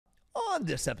On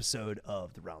this episode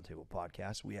of the Roundtable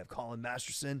Podcast, we have Colin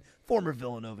Masterson, former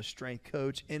Villanova strength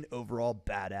coach and overall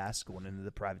badass going into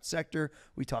the private sector.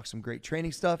 We talk some great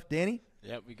training stuff. Danny?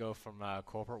 Yep, we go from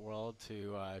corporate world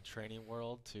to training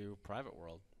world to private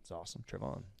world. It's awesome.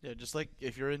 Trevon? Yeah, just like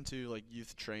if you're into like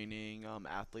youth training,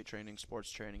 athlete training,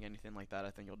 sports training, anything like that, I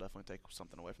think you'll definitely take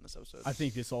something away from this episode. I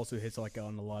think this also hits like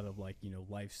on a lot of like,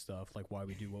 life stuff, like why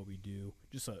we do what we do.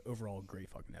 Just an overall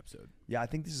great fucking episode. Yeah, I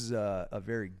think this is a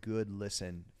very good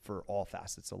listen for all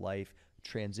facets of life.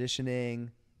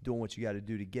 Transitioning, doing what you got to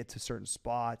do to get to certain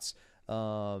spots.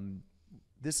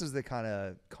 This is the kind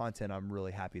of content I'm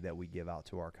really happy that we give out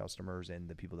to our customers and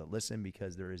the people that listen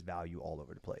because there is value all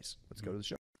over the place. Let's go to the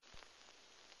show.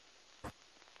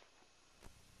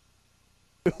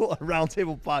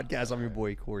 Roundtable Podcast. I'm your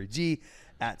boy Cory G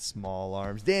at Small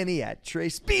Arms, Danny at Trey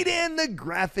Speed, and the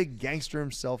graphic gangster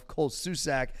himself, Cole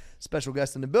Susak. Special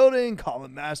guest in the building,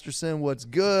 Colin Masterson. What's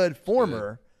good?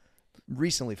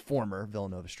 Recently former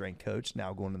Villanova strength coach,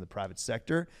 now going to the private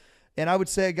sector. And I would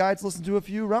say a guy that's listened to a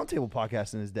few Roundtable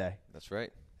podcasts in his day. That's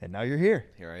right. And now you're here.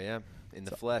 Here I am in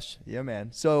the flesh. Yeah, man.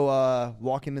 So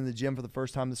walking in the gym for the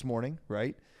first time this morning,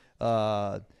 right?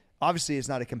 Obviously, it's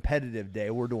not a competitive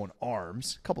day. We're doing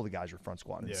arms. A couple of the guys are front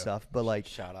squatting and stuff, but like,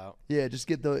 Shout out. yeah, just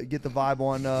get the vibe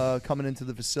on coming into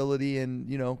the facility and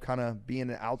kind of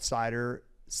being an outsider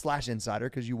 / insider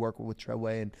because you work with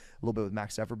Treadway and a little bit with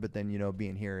Max Effort, but then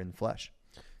being here in the flesh.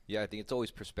 Yeah, I think it's always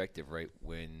perspective, right?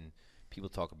 When people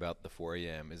talk about the 4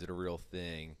 a.m., is it a real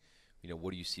thing?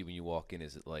 What do you see when you walk in?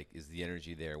 Is it like, is the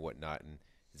energy there, whatnot? And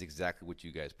it's exactly what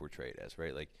you guys portray it as,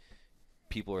 right? Like,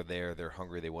 people are there, they're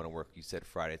hungry, they want to work. You said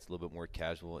Friday, it's a little bit more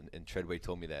casual, and Treadway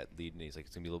told me that leading. He's like,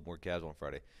 it's going to be a little more casual on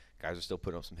Friday. Guys are still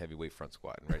putting up some heavyweight front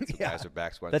squatting, right? So Yeah. guys are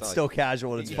back squatting. That's still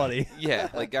casual and it's funny. Yeah,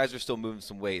 like guys are still moving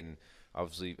some weight, and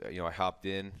obviously, I hopped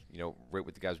in, right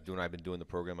what the guys were doing. I've been doing the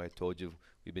program. I told you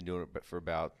we've been doing it for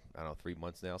about, 3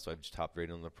 months now, so I've just hopped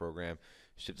right on the program,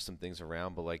 shifted some things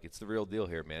around, but like, it's the real deal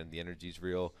here, man. The energy's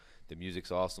real. The music's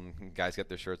awesome. Guys got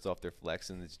their shirts off, they're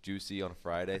flexing. It's juicy on a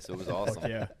Friday, so it was awesome.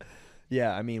 Yeah.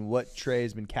 Yeah, I mean, what Trey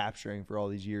has been capturing for all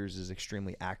these years is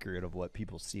extremely accurate of what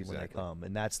people see when they come.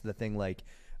 And that's the thing, like,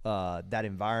 that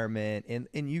environment. And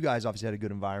you guys obviously had a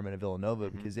good environment at Villanova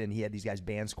because then he had these guys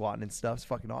band squatting and stuff. It's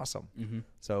fucking awesome.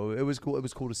 So it was cool. It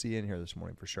was cool to see you in here this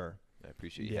morning for sure. I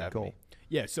appreciate you having me.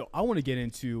 Yeah, so I want to get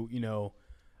into,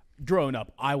 growing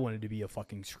up, I wanted to be a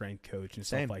fucking strength coach and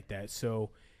Same. stuff like that. So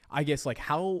I guess, like,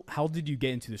 how did you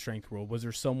get into the strength world? Was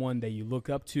there someone that you look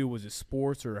up to? Was it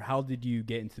sports? Or how did you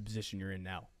get into the position you're in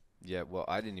now? Yeah, well,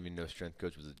 I didn't even know strength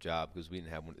coach was a job because we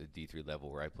didn't have one at the D3 level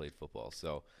where I played football.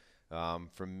 So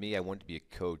for me, I wanted to be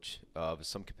a coach of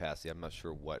some capacity. I'm not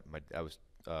sure what. I was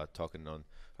talking on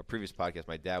a previous podcast.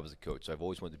 My dad was a coach, so I've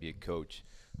always wanted to be a coach.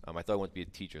 I thought I wanted to be a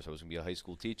teacher, so I was going to be a high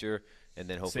school teacher and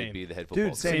then hopefully Same. be the head football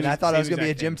coach. Dude, same. I thought I was going to be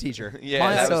a exact gym thing. teacher. Yeah,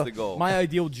 that was the goal. My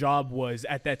ideal job was,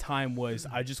 at that time,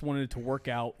 I just wanted to work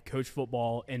out, coach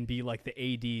football, and be like the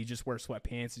AD, just wear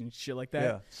sweatpants and shit like that.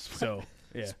 Yeah. So,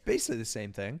 yeah. It's basically the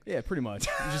same thing. Yeah, pretty much.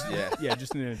 Just, Yeah.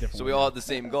 just in a different So way. we all had the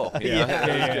same goal. You know? Yeah. That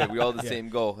was Yeah. good. We all had the Yeah. same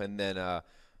goal. And then I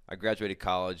graduated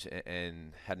college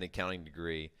and had an accounting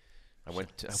degree. I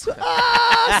went to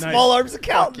Small arms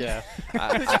accountant. Yeah.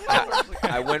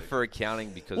 I went for accounting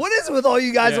because What is it with all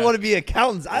you guys that Yeah. want to be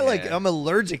accountants? Yeah. I'm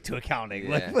allergic to accounting. Yeah.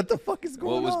 Like, what the fuck is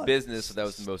going well, it was on? business, so that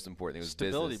was the most important thing. It was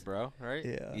Stability, business. bro. Right?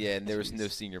 Yeah. Yeah, and there was no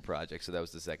senior project, so that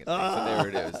was the second thing. So there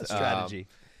it is. Strategy.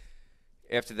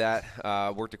 After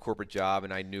that, worked a corporate job,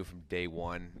 and I knew from day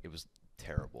one it was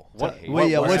terrible. What- I hate Well, it.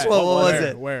 yeah, What what was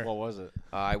it? Where? What was it?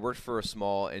 I worked for a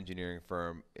small engineering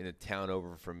firm in a town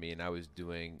over from me, and I was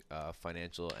doing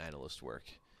financial analyst work.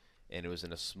 And it was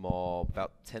in a small,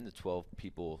 about 10 to 12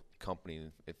 people company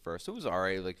at first. So it was all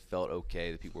right. Like, felt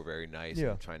okay. The people were very nice. Yeah.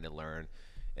 And trying to learn.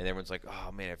 And everyone's like,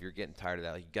 oh, man, if you're getting tired of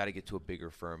that, like, you got to get to a bigger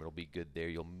firm. It'll be good there.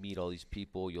 You'll meet all these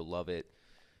people. You'll love it.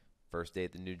 First day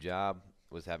at the new job,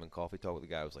 was having coffee talk with the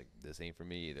guy. I was like, this ain't for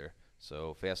me either.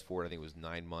 So fast forward, I think it was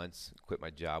 9 months. Quit my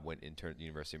job, went intern at the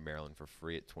University of Maryland for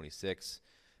free at 26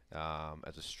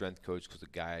 as a strength coach because the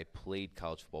guy I played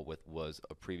college football with was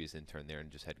a previous intern there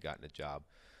and just had gotten a job.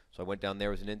 So I went down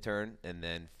there as an intern, and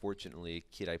then fortunately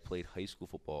a kid I played high school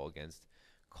football against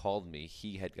called me.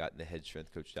 He had gotten the head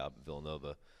strength coach job at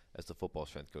Villanova as the football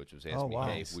strength coach. Was asking me, wow.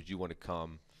 hey, would you want to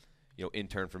come,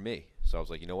 intern for me? So I was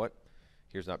like, you know what?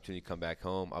 Here's an opportunity to come back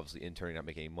home. Obviously, interning, not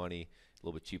making any money. A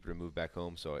little bit cheaper to move back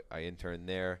home. So I interned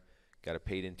there, got a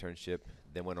paid internship,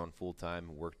 then went on full-time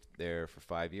and worked there for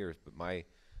 5 years. But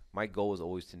my goal was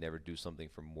always to never do something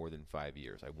for more than 5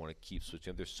 years. I want to keep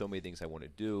switching up. There's so many things I want to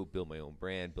do, build my own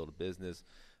brand, build a business.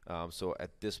 So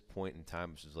at this point in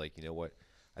time, it's just like, you know what?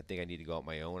 I think I need to go out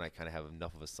my own. I kind of have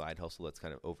enough of a side hustle that's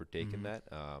kind of overtaken that.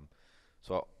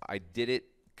 So I did it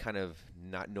kind of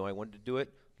not know I wanted to do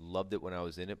it. Loved it when I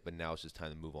was in it, but now it's just time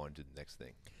to move on to the next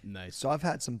thing. Nice. So I've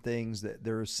had some things that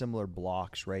there are similar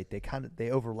blocks, right?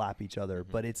 They overlap each other,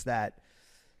 but it's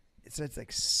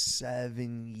like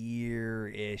 7 year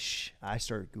ish. I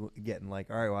start getting like,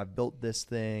 all right, well, I've built this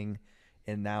thing,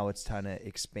 and now it's time to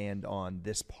expand on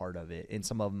this part of it. And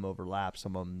some of them overlap,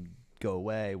 some of them go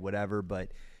away, whatever.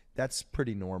 But that's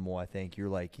pretty normal, I think. You're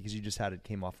like, because you just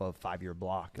came off of a 5-year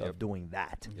block of doing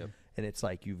that. Yep. And it's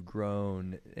like you've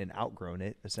grown and outgrown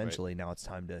it, essentially. Right. Now it's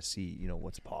time to see,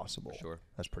 what's possible. Sure.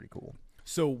 That's pretty cool.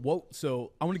 So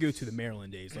I want to go to the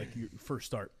Maryland days, like your first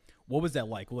start. What was that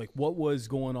like? Like, what was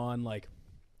going on, like,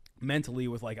 mentally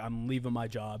with, like, I'm leaving my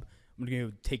job, I'm going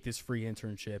to take this free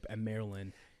internship at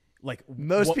Maryland. Like,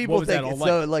 most people think it's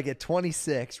so. Like at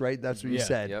 26, right? That's what you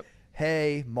said. Yep.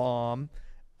 Hey, mom,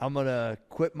 I'm gonna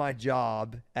quit my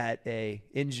job at a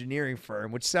engineering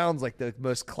firm, which sounds like the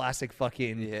most classic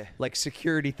fucking like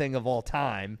security thing of all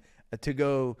time, to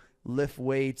go lift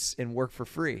weights and work for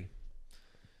free.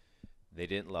 They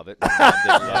didn't love it. My mom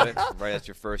didn't love it. Right, that's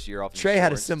your first year off. Trey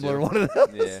had a similar one of those.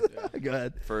 Yeah. Go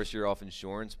ahead. First year off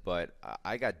insurance, but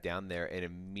I got down there and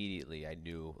immediately I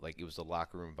knew like it was a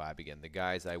locker room vibe again. The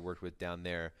guys I worked with down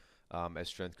there as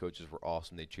strength coaches were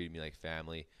awesome. They treated me like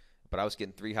family. But I was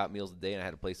getting 3 hot meals a day and I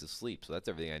had a place to sleep, so that's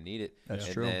everything I needed. That's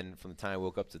and true. And then from the time I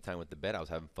woke up to the time I went to bed, I was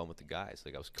having fun with the guys.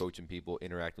 Like I was coaching people,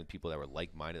 interacting with people that were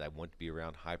like-minded. I wanted to be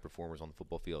around high performers on the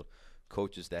football field,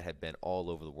 coaches that had been all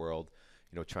over the world,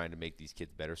 trying to make these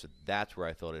kids better. So that's where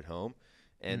I felt at home.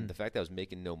 And the fact that I was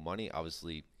making no money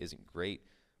obviously isn't great,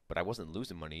 but I wasn't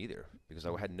losing money either because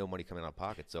I had no money coming out of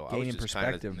pocket. So I was just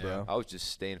perspective, bro. I was just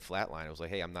staying flatline. I was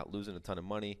like, hey, I'm not losing a ton of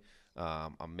money.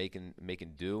 I'm making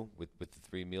do with the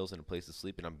 3 meals and a place to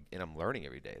sleep, and I'm learning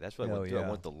every day. That's what I want to do. I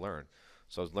want to learn.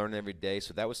 So I was learning every day.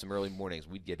 So that was some early mornings.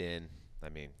 We'd get in. I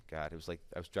mean, God, it was like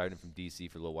I was driving from DC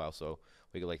for a little while, so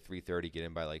we get like 3:30, get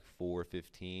in by like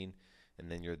 4:15, and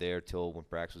then you're there till when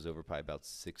practice was over, probably about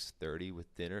 6:30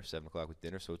 with dinner, 7 o'clock with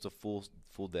dinner. So it's a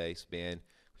full day span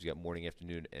because you got morning,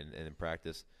 afternoon, and then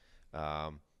practice.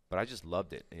 But I just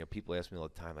loved it. People ask me all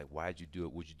the time, like, why did you do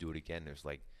it? Would you do it again? There's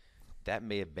like, that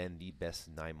may have been the best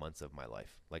 9 months of my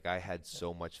life. Like I had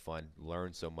so much fun,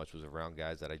 learned so much, was around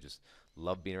guys that I just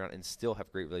love being around and still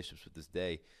have great relationships with this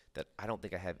day that I don't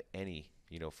think I have any,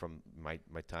 from my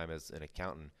time as an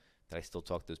accountant that I still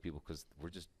talk to those people because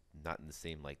we're just not in the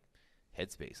same like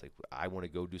headspace. Like I want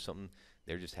to go do something.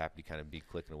 They're just happy to kind of be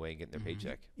clicking away and getting their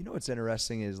paycheck. What's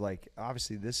interesting is like,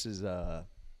 obviously this is a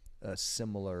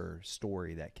similar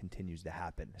story that continues to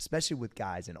happen, especially with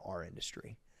guys in our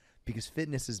industry. Because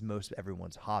fitness is most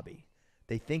everyone's hobby.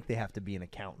 They think they have to be an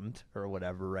accountant or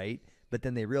whatever, right? But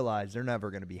then they realize they're never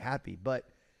going to be happy. But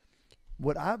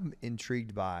what I'm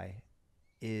intrigued by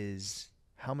is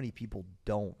how many people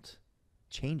don't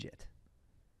change it.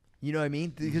 You know what I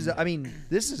mean? Because I mean,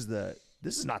 this is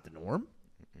not the norm.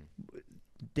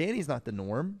 Danny's not the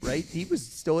norm, right? He was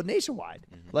still at Nationwide.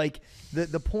 Like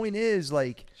the point is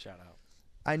like, shout out.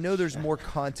 I know there's more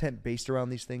content based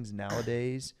around these things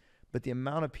nowadays. But the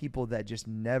amount of people that just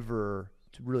never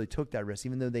really took that risk,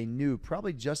 even though they knew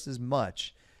probably just as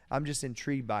much, I'm just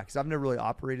intrigued by because I've never really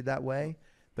operated that way.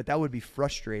 But that would be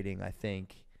frustrating, I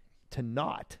think, to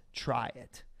not try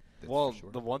it. Well,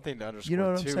 the one thing to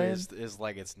underscore too is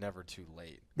like it's never too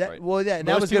late. That was going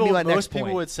to be my next point. Most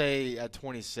people would say at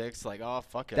 26, like, oh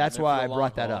fuck it. That's why I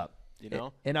brought that up.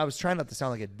 And I was trying not to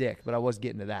sound like a dick, but I was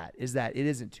getting to that. Is that it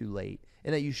isn't too late,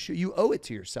 and that you owe it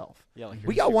to yourself. Yeah, like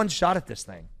we got one shot at this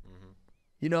thing.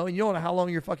 And you don't know how long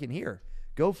you're fucking here.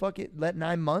 Go fuck it. Let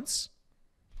 9 months.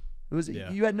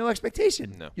 You had no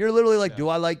expectation. No. You're literally like, do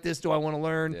I like this? Do I want to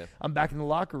learn? Yeah. I'm back in the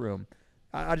locker room.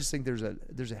 I just think there's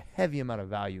a heavy amount of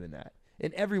value in that.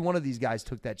 And every one of these guys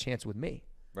took that chance with me.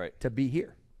 Right. To be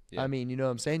here. Yeah. I mean, you know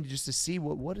what I'm saying? Just to see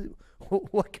what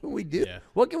can we do? Yeah.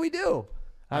 What can we do?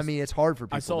 I mean, it's hard for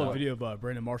people. I saw a video of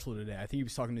Brandon Marshall today. I think he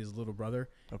was talking to his little brother.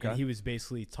 Okay. And he was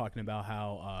basically talking about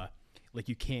how like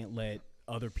you can't let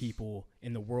other people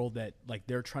in the world that like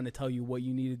they're trying to tell you what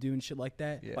you need to do and shit like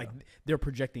that. Yeah. Like they're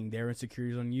projecting their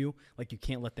insecurities on you. Like you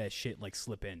can't let that shit like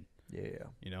slip in.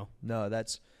 Yeah. No,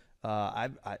 that's I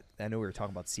know we were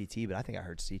talking about CT, but I think I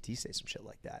heard CT say some shit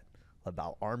like that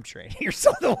about arm training or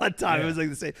something one time. Yeah. It was like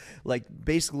the same. Like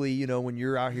basically, when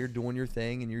you're out here doing your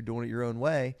thing and you're doing it your own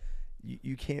way,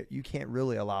 you can't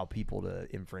really allow people to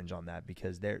infringe on that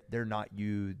because they're not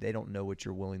you. They don't know what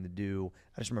you're willing to do.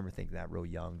 I just remember thinking that real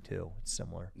young too. It's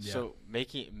similar. Yeah. So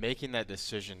making that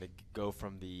decision to go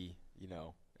from the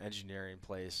engineering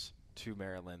place to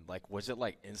Maryland, like, was it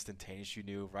like instantaneous, you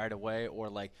knew right away, or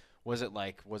like was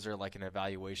there like an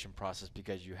evaluation process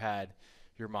because you had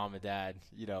your mom and dad,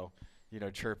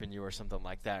 chirping you or something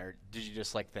like that, or did you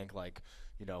just like think like,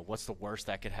 what's the worst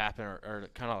that could happen, or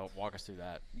kind of walk us through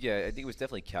that? Yeah, I think it was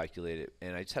definitely calculated,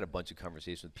 and I just had a bunch of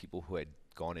conversations with people who had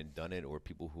gone and done it, or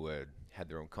people who had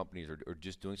their own companies, or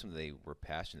just doing something they were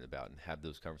passionate about, and have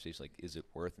those conversations like, is it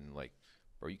worth? And like,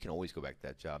 bro, you can always go back to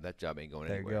that job. That job ain't going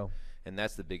There you anywhere. go. And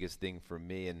that's the biggest thing for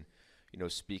me. And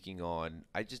speaking on,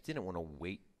 I just didn't want to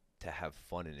wait to have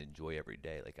fun and enjoy every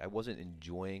day. Like, I wasn't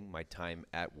enjoying my time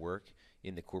at work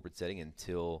in the corporate setting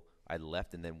until I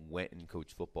left and then went and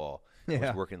coached football. I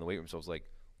was working in the weight room, so I was like,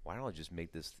 why don't I just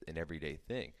make this an everyday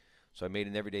thing? So I made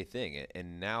an everyday thing,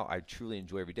 and now I truly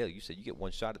enjoy every day. Like you said, you get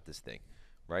one shot at this thing,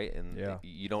 right? And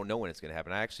you don't know when it's going to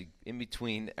happen. I actually, in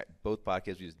between both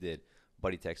podcasts we just did,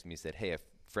 buddy texted me and said, hey, a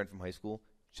friend from high school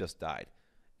just died.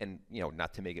 And,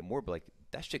 not to make it more, but like,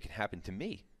 that shit can happen to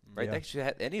me, right? That should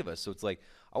happen to any of us. So it's like,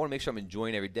 I want to make sure I'm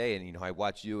enjoying every day. And, I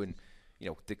watch you and,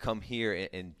 to come here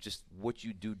and just what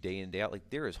you do day in, day out.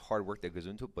 Like, there is hard work that goes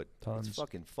into it, but Tons. It's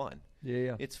fucking fun.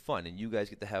 Yeah. It's fun, and you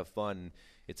guys get to have fun.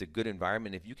 It's a good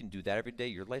environment. If you can do that every day,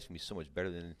 your life's going to be so much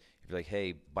better than if you're like,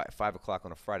 hey, by 5 o'clock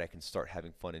on a Friday, I can start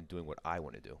having fun and doing what I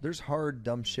want to do. There's hard,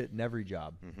 dumb shit in every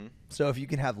job. Mm-hmm. So if you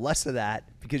can have less of that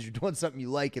because you're doing something you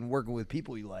like and working with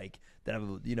people you like,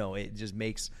 then, it just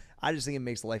makes – I just think it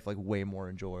makes life like way more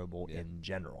enjoyable in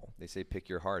general. They say pick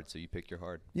your hard, so you pick your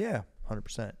hard. Yeah,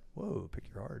 100%. Whoa, pick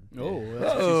your hard.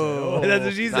 That's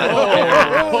what she said.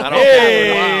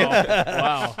 Hey.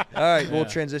 Wow. All right, we'll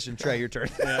transition. Trey, your turn.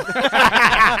 Smooth.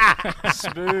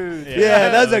 Yeah,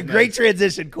 that was a great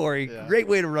transition, Corey. Yeah. Great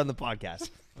way to run the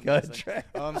podcast. Go ahead, Trey.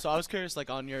 So I was curious,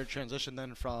 like, on your transition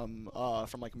then from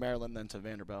like Maryland then to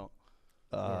Vanderbilt.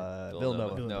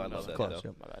 Villanova. No, I love that. Close. though.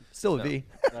 Yep. My bad. Still a No. V.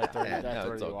 That threw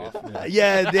No, it's you all off. good.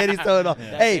 Yeah, Danny's throwing it off.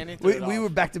 Hey, Danny threw it we off. were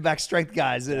back-to-back strength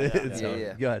guys.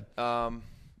 Yeah. Go ahead.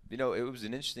 It was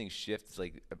an interesting shift. It's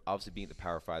like, obviously being the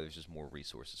Power 5, there's just more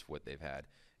resources for what they've had.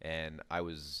 And I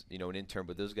was, an intern,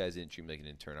 but those guys didn't treat me like an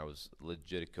intern. I was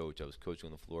legit a coach. I was coaching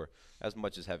on the floor as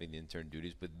much as having the intern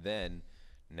duties. But then,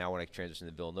 now when I transitioned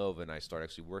to Villanova and I started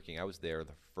actually working, I was there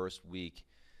the first week.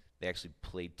 They actually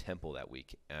played Temple that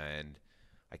week. And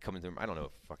I come into them. I don't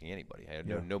know fucking anybody. I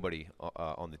know nobody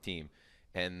on the team.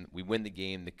 And we win the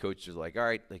game. The coach is like, all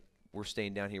right, like, we're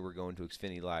staying down here. We're going to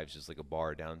Xfinity Lives, just like a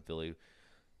bar down in Philly.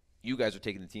 You guys are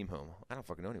taking the team home. I don't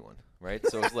fucking know anyone, right?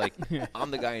 So it's like,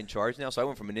 I'm the guy in charge now. So I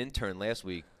went from an intern last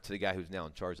week to the guy who's now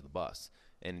in charge of the bus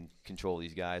and control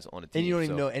these guys on a team. And you don't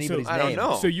even know anybody's name. I don't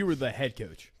know. So you were the head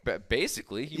coach, But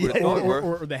basically, you would have thought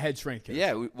or the head strength coach.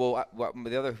 Yeah,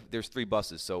 there's 3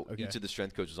 buses, so each of the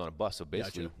strength coaches on a bus. So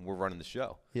basically, we're running the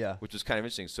show. Yeah. Which was kind of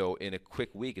interesting. So in a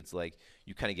quick week, it's like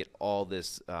you kind of get all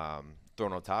this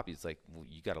thrown on top of you. It's like, well,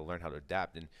 you got to learn how to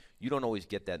adapt, and you don't always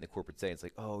get that in the corporate setting. It's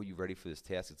like, oh, you ready for this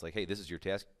task? It's like, hey, this is your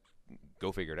task.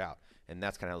 Go figure it out. And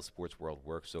that's kind of how the sports world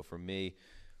works. So for me,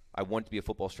 I wanted to be a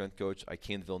football strength coach. I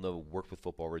came to Villanova, worked with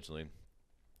football originally.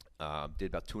 Did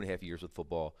about 2.5 years with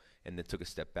football, and then took a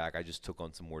step back. I just took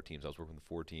on some more teams. I was working with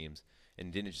 4 teams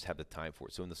and didn't just have the time for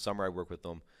it. So in the summer, I worked with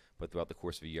them, but throughout the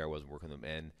course of a year, I wasn't working with them.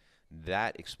 And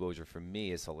that exposure for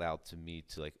me has allowed me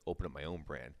to like open up my own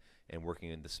brand and working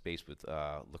in the space with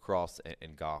lacrosse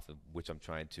and golf, which I'm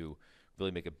trying to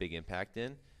really make a big impact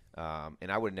in.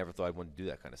 And I would have never thought I'd want to do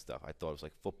that kind of stuff. I thought it was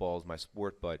like football is my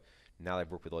sport, but now that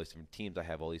I've worked with all these different teams, I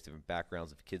have all these different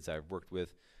backgrounds of kids I've worked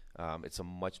with. It's a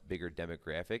much bigger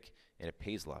demographic, and it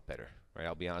pays a lot better, right?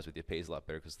 I'll be honest with you, it pays a lot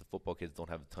better because the football kids don't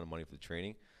have a ton of money for the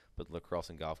training, but the lacrosse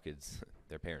and golf kids,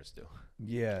 their parents do.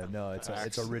 Yeah, no, it's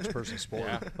a rich person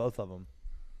sport, both of them.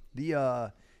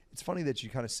 It's funny that you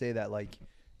kind of say that, like,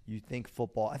 you think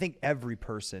football. I think every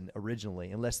person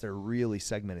originally, unless they're really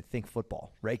segmented, think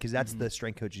football, right? Because that's the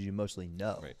strength coaches you mostly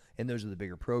know, Right. and those are the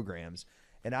bigger programs.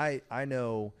 And I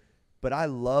know, but I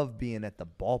love being at the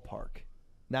ballpark.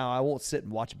 Now, I won't sit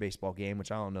and watch a baseball game, which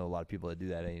I don't know a lot of people that do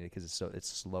that because it's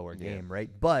a slower game, right?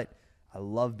 But I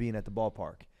love being at the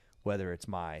ballpark, whether it's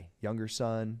my younger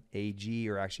son, AG,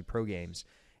 or actually pro games.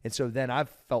 And so then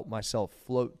I've felt myself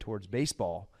float towards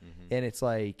baseball, and it's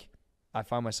like I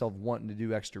find myself wanting to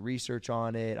do extra research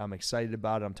on it. I'm excited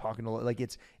about it. I'm talking to like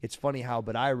it's funny how,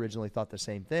 but I originally thought the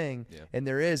same thing. Yeah. And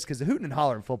there is, because the hooting and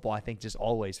hollering football, I think just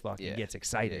always fucking gets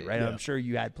excited, Yeah, right? yeah. I'm sure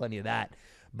you had plenty of that.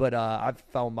 But I've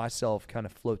found myself kind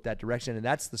of float that direction, and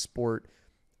that's the sport.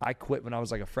 I quit when I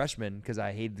was like a freshman because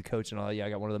I hated the coach and all. Yeah, I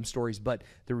got one of them stories. But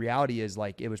the reality is,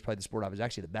 like, it was probably the sport I was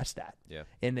actually the best at. Yeah.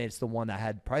 And it's the one I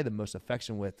had probably the most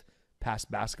affection with past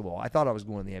basketball. I thought I was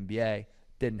going to the NBA.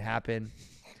 Didn't happen.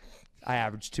 I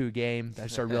averaged 2 a game. I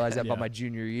started realizing that by my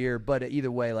junior year. But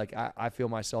either way, like I feel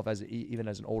myself even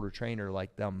as an older trainer,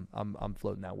 like I'm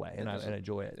floating that way, and I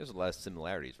enjoy it. There's a lot of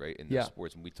similarities, right, in the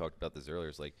sports. And we talked about this earlier.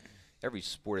 It's like every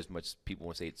sport, as much as people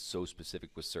want to say it's so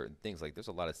specific with certain things, like there's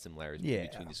a lot of similarities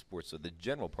between these sports. So the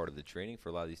general part of the training for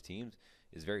a lot of these teams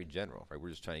is very general, right?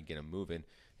 We're just trying to get them moving.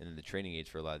 And then the training age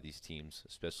for a lot of these teams,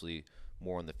 especially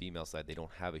more on the female side, they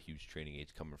don't have a huge training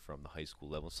age coming from the high school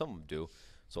level. Some of them do.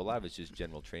 So a lot of it's just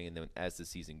general training. And then as the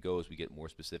season goes, we get more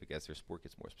specific as their sport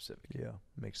gets more specific. Yeah,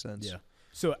 makes sense. Yeah.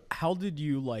 So how did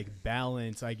you like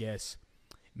balance, I guess,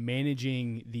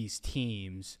 managing these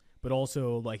teams, but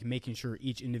also like making sure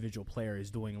each individual player is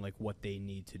doing like what they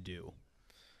need to do?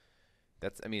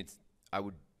 I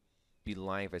would be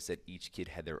lying if I said each kid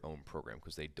had their own program,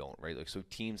 because they don't, right? Like, so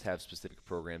teams have specific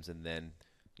programs, and then,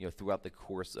 throughout the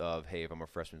course of, hey, if I'm a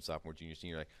freshman, sophomore, junior,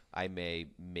 senior, like, I may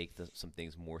make some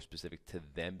things more specific to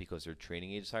them because their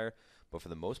training age is higher. But for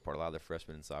the most part, a lot of the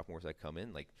freshmen and sophomores that come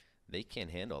in, like, they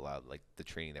can't handle a lot of like the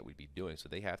training that we'd be doing, so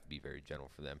they have to be very general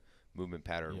for them, movement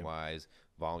pattern wise,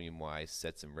 volume wise,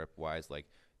 sets and rep wise, like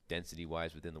density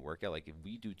wise within the workout. Like, if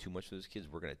we do too much for those kids,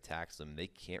 we're going to tax them. They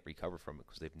can't recover from it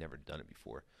because they've never done it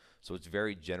before. So it's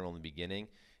very general in the beginning,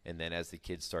 and then as the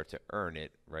kids start to earn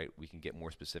it, right, we can get more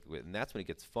specific with it, and that's when it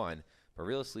gets fun. But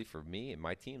realistically, for me and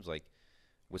my teams, like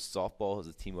with softball as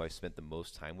the team who I spent the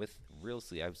most time with,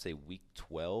 realistically, I would say week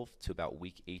 12 to about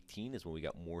week 18 is when we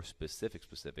got more specific.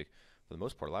 For the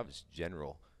most part, a lot of it's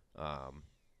general,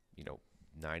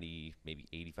 90, maybe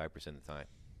 85% of the time.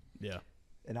 Yeah.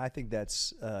 And I think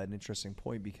that's an interesting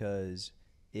point, because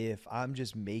if I'm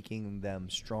just making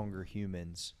them stronger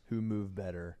humans who move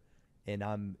better, and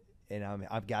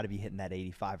I've got to be hitting that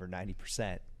 85 or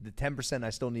 90%. The 10% I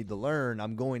still need to learn,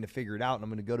 I'm going to figure it out, and I'm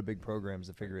going to go to big programs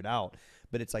to figure it out.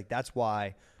 But it's like, that's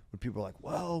why when people are like,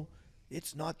 well,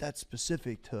 it's not that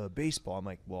specific to baseball, I'm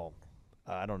like, well,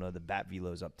 I don't know, the bat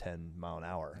velo's up 10 mile an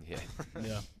hour.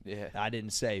 Yeah. I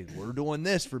didn't say we're doing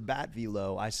this for bat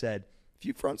velo. I said, if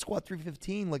you front squat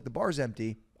 315 like the bar's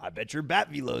empty, I bet your bat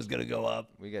velo is going to go up.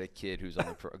 We got a kid who's on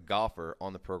a golfer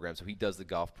on the program, so he does the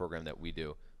golf program that we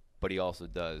do, but he also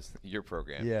does your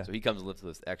program. Yeah. So he comes and lifts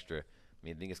with us extra. I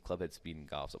mean, I think his club head speed in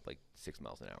golf's up like 6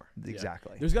 miles an hour.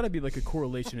 Exactly. There's got to be like a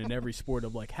correlation in every sport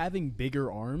of like having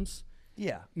bigger arms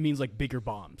means like bigger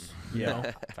bombs. You know?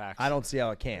 Facts. I don't see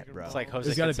how it can't, bro. It's like Jose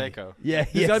There's gotta be. Canseco. Yeah,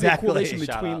 There's got to be a exactly. correlation Shout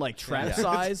between out. like trap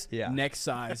size, neck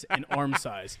size, and arm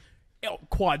size.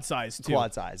 Quad size too.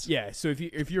 Quad size. Yeah. So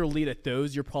if you're elite at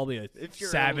those, you're probably a you're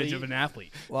savage elite- of an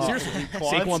athlete. Well, Seriously,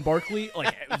 Saquon Barkley,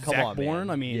 like Zach on, Bourne. man.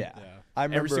 I mean, Yeah. I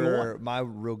Every single remember one. my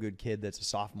real good kid that's a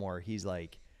sophomore, he's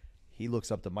like, he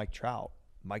looks up to Mike Trout.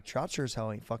 Mike Trout sure as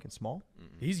hell ain't fucking small.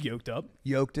 he's yoked up,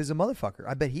 Yoked as a motherfucker.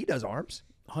 I bet he does arms.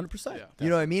 100%. Yeah. You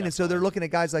know what I mean? And so they're looking at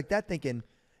guys like that thinking,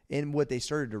 and what they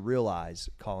started to realize,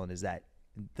 Colin, is that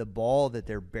the ball that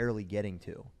they're barely getting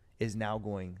to is now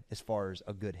going as far as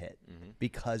a good hit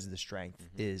because the strength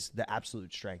is the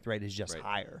absolute strength, right? Is just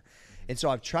higher. And so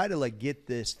I've tried to like get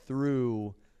this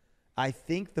through. I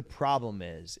think the problem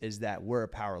is that we're a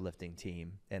powerlifting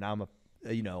team, and I'm a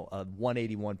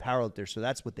 181 powerlifter. So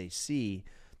that's what they see.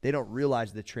 They don't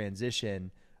realize the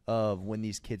transition of when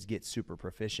these kids get super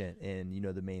proficient in,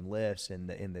 the main lifts and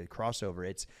the crossover.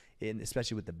 It's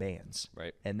especially with the bands.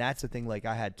 Right. And that's the thing. Like,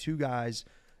 I had 2 guys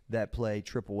that play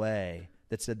AAA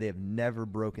that said they have never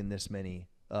broken this many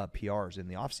PRs in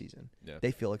the off season. Yeah.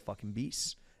 They feel like fucking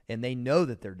beasts, and they know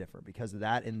that they're different because of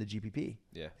that in the GPP.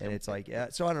 Yeah. And it's like,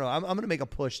 so I don't know. I'm going to make a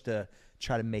push to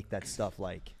try to make that stuff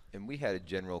like. And we had a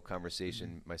general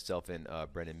conversation, myself and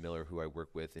Brendan Miller, who I work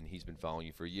with, and he's been following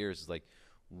you for years, is like,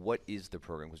 what is the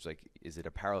program? Which, like, is it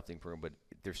a powerlifting program? But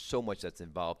there's so much that's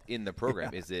involved in the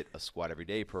program. Is it a squat every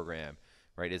day program?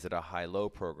 Right? Is it a high-low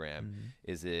program?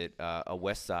 Is it a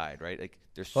West Side? Right? Like,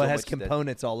 there's so Well, it much has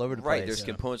components all over the place. Right, there's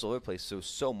components all over the place.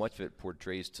 So much of it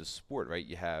portrays to sport, right?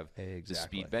 You have the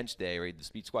Exactly. speed bench day, right? The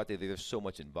speed squat day. There's so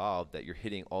much involved that you're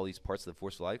hitting all these parts of the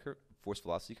force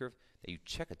velocity curve that you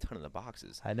check a ton of the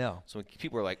boxes. I know. So when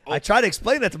people are like, "Oh, I try to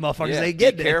explain that to motherfuckers. They be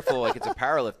get it. careful!" Like, it's a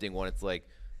powerlifting one. It's like,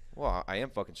 well, I am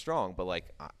fucking strong, but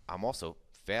like I'm also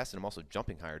fast and I'm also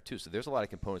jumping higher too. So there's a lot of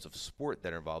components of sport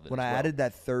that are involved in it. When as I well. added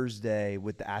that Thursday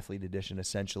with the athlete edition,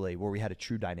 essentially, where we had a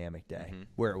true dynamic day,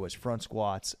 where it was front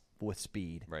squats with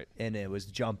speed, Right. and it was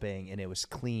jumping, and it was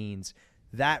cleans,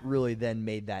 that really then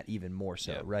made that even more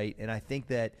so, Yeah. right? And I think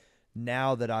that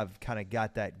now that I've kind of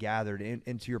got that gathered,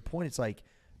 and to your point, it's like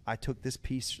I took this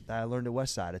piece that I learned at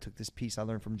Westside. I took this piece I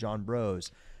learned from John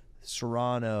Bros,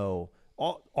 Serrano,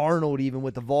 Arnold, even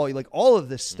with the volley. Like, all of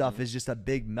this stuff is just a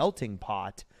big melting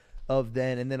pot of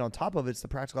and then on top of it's the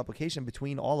practical application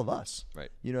between all of us. Right.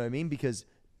 You know what I mean? Because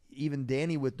even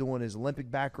Danny with doing his Olympic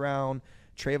background,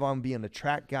 Trayvon being a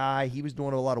track guy. He was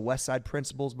doing a lot of West Side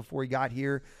principles before he got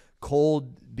here. Cole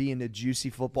being a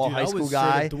juicy football Dude, high school I was straight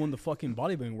up guy. doing the fucking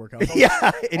bodybuilding workouts.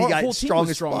 Yeah, and he Our got whole team strong was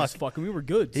as strong as fuck. fuck, and we were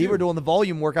good. They too. were doing the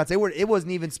volume workouts. It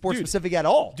wasn't even sports Dude. specific at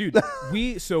all. Dude,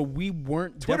 we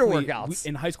weren't Twitter definitely- workouts.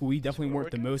 in high school. We definitely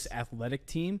weren't the most athletic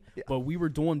team, but we were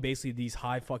doing basically these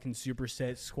high fucking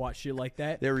superset squat shit like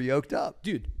that. They were yoked up.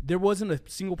 Dude, there wasn't a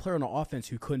single player on our offense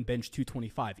who couldn't bench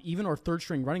 225. Even our third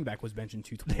string running back was benching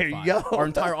 225. There you go. Our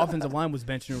entire offensive line was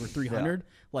benching over 300.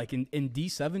 Like in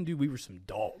D7, dude, we were some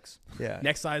dogs. Yeah.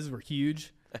 Neck sizes were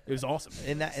huge. It was awesome.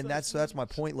 And that's my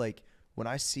point. Like when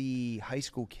I see high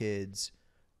school kids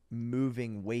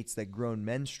moving weights that grown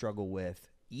men struggle with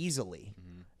easily,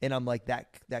 and I'm like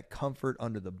that comfort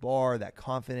under the bar, that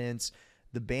confidence,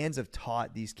 the bands have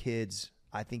taught these kids,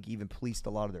 I think, even policed a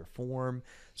lot of their form.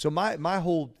 So my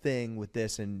whole thing with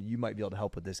this, and you might be able to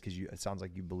help with this because it sounds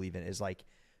like you believe in it, is like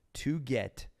to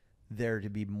get there to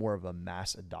be more of a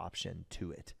mass adoption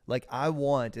to it. Like I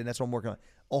want, and that's what I'm working on,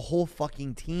 a whole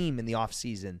fucking team in the off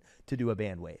season to do a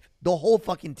band wave. The whole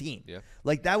fucking team. Yeah.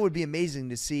 Like that would be amazing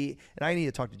to see. And I need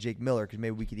to talk to Jake Miller because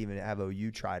maybe we could even have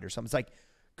OU tried or something. It's like,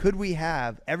 could we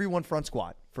have everyone front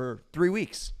squat for 3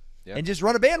 weeks and just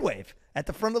run a band wave at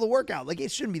the front of the workout? Like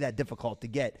it shouldn't be that difficult to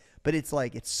get, but it's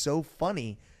like, it's so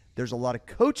funny. There's a lot of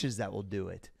coaches that will do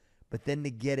it, but then to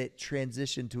get it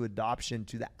transitioned to adoption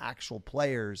to the actual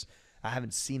players, I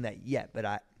haven't seen that yet,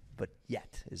 but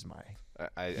yet is my,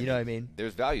 you know what I mean?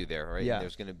 There's value there, right? Yeah. And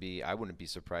there's going to be, I wouldn't be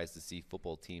surprised to see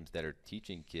football teams that are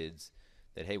teaching kids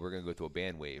that, hey, we're going to go to a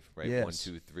band wave, right? Yes. 1,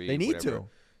 2, 3. They need whatever, to.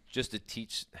 just to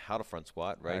teach how to front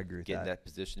squat, right? agree with Get that. that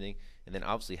positioning, and then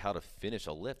obviously how to finish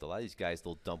a lift. A lot of these guys,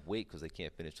 they'll dump weight because they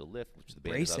can't finish a lift, which the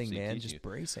band is Bracing, obviously man, teaching just you.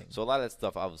 bracing. So a lot of that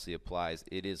stuff obviously applies.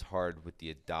 It is hard with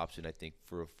the adoption, I think,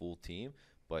 for a full team.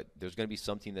 But there's going to be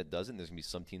some team that doesn't. There's going to be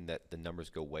some team that the numbers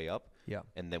go way up. Yeah.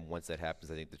 And then once that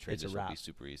happens, I think the transition will be wrap.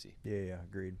 super easy. Yeah,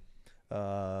 agreed.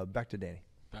 Back to Danny.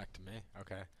 Back to me.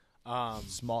 Okay. The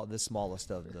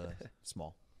smallest of the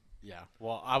small. Yeah.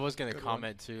 Well, I was gonna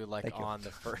comment too, like Thank you. on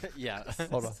the first. Yeah.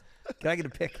 Hold on. Can I get a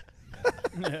pick?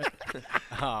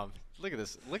 Look at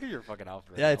this. Look at your fucking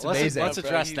outfit. Yeah, it's amazing. Let's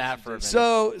address that for a minute.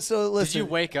 So Did listen. you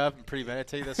wake up and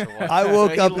premeditate this or what? I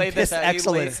woke He up laid and this pissed out- he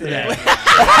excellence laid- today.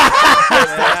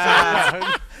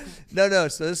 Yeah. No.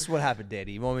 So this is what happened,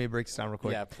 Danny. You want me to break this down real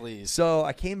quick? Yeah, please. So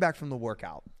I came back from the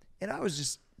workout, and I was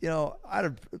just, I had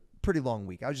a pretty long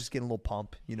week. I was just getting a little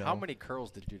pump, How many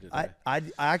curls did you do today? I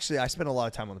actually spent a lot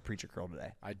of time on the preacher curl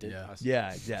today. I did.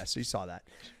 Yeah. Yeah. So you saw that.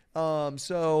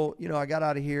 So I got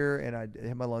out of here and I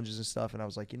had my lunges and stuff, and I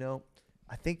was like,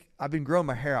 I think I've been growing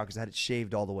my hair out because I had it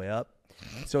shaved all the way up.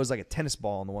 So it was like a tennis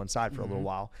ball on the one side for a little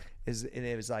while. And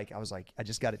it was like, I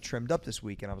just got it trimmed up this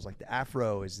week, and I was like, the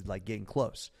afro is like getting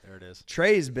close. There it is.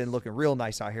 Trey's been looking real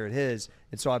nice out here at his,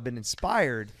 and so I've been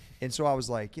inspired. And so I was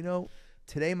like,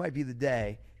 today might be the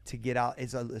day to get out.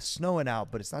 It's snowing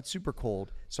out, but it's not super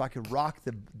cold, so I could rock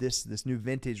this new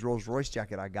vintage Rolls Royce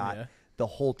jacket I got the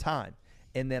whole time.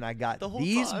 And then I got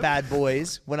these bad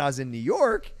boys when I was in New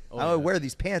York. I would wear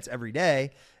these pants every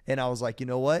day, and I was like, you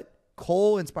know what?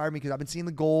 Cole inspired me because I've been seeing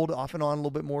the gold off and on a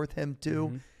little bit more with him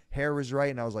too. Hair was right,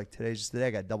 and I was like, today's just the day.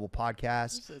 I got double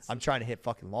podcasts. I'm trying to hit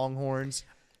fucking Longhorns.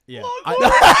 Yeah.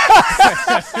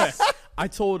 I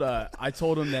told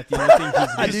him that the only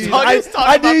thing he's missing.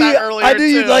 I knew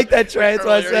you'd like that, Trey. That's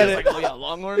why I said it. Like, oh, yeah,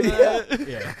 Longhorn.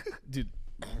 Yeah, dude.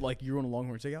 Like you were on a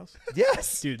Longhorn Steakhouse?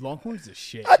 Yes. Dude, Longhorn's is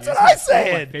shit. That's dude. what I'm It's one of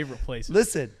saying. My favorite place.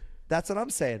 Listen, that's what I'm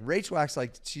saying. Rachel acts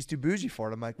like she's too bougie for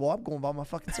it. I'm like, well, I'm going by my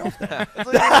fucking self now. You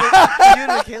and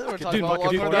Michaela were talking Dude, about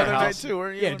Michaela, Longhorn the other night House. too,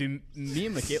 weren't you? Yeah, dude. Me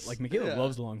and Michaela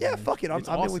loves Longhorn. Yeah, fuck it. I'm It's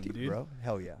in awesome, with you, dude. bro.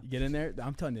 Hell yeah. You get in there.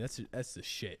 I'm telling you, that's the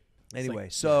shit. It's Anyway,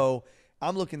 like- so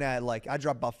I'm looking at I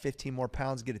dropped about 15 more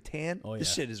pounds, get a tan. Oh,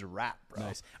 This yeah. shit is a wrap, bro.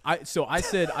 Nice. I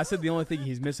said the only thing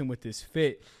he's missing with this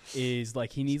fit is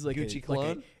like he needs like Gucci a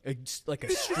cologne? like a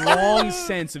strong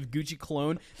sense of Gucci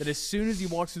cologne that as soon as he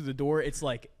walks through the door, it's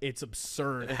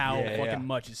absurd how Yeah, fucking yeah.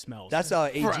 much it smells. That's how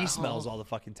AG smells all the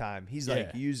fucking time. He's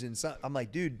like Yeah. using some. I'm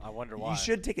like, dude, I wonder why. You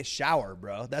should take a shower,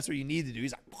 bro. That's what you need to do.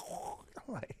 He's like,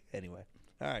 I'm like, anyway.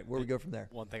 All right, where we go from there?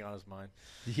 One thing on his mind.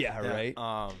 Yeah,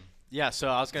 right. Yeah, so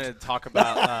I was going to talk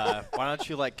about why don't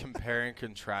you compare and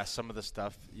contrast some of the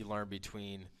stuff you learned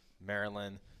between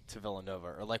Maryland to Villanova,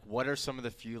 or what are some of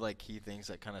the few key things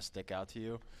that kind of stick out to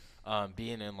you,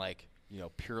 being in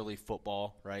purely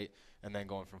football, right, and then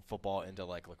going from football into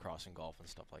lacrosse and golf and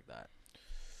stuff like that.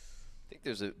 I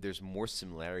think there's more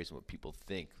similarities than what people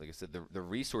think. Like I said, the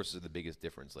resources are the biggest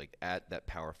difference. Like at that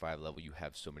Power 5 level, you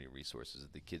have so many resources.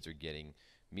 The kids are getting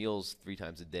meals 3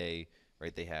 times a day,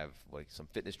 right? They have like some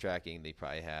fitness tracking. They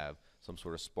probably have some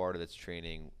sort of Sparta that's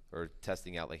training or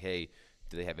testing out, like, hey,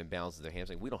 do they have imbalances in their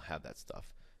hamstring? We don't have that stuff.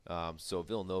 So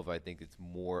Villanova, I think it's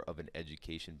more of an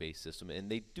education-based system,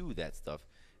 and they do that stuff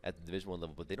at the Division I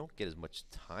level, but they don't get as much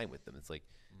time with them. It's like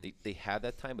they have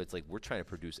that time, but it's like we're trying to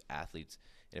produce athletes,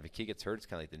 and if a kid gets hurt, it's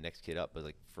kind of like the next kid up. But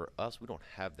like for us, we don't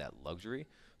have that luxury,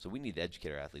 so we need to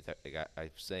educate our athletes. I'm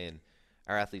saying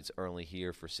our athletes are only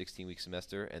here for 16-week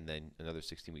semester and then another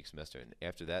 16-week semester, and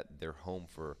after that, they're home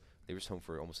for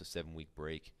almost a 7-week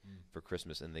break for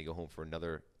Christmas, and they go home for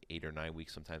another 8 or 9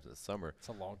 weeks sometimes in the summer. It's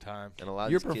a long time. And a lot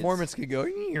of Your these performance could go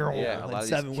a lot of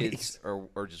 7 these weeks. kids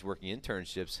are just working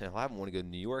internships, and a lot of them want to go to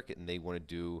New York, and they want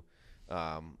to do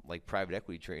like private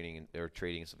equity trading or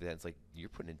trading and stuff like that. It's like you're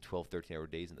putting in 12, 13-hour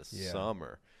days in the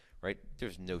summer, right?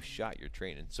 There's no shot you're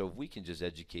training. So if we can just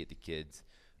educate the kids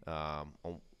on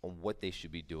what they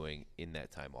should be doing in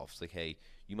that time off. It's like, hey,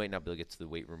 you might not be able to get to the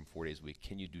weight room 4 days a week.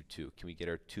 Can you do 2? Can we get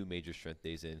our 2 major strength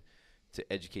days in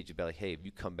to educate you about, like, hey, if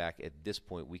you come back at this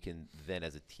point, we can then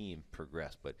as a team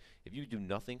progress. But if you do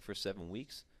nothing for 7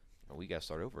 weeks, we got to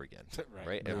start over again,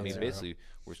 right? I mean, basically,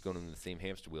 we're just going in the same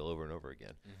hamster wheel over and over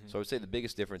again. So I would say the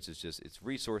biggest difference is just it's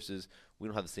resources. We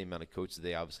don't have the same amount of coaches.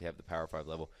 They obviously have the Power 5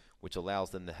 level, which allows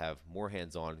them to have more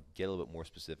hands-on, get a little bit more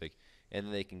specific, and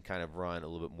then they can kind of run a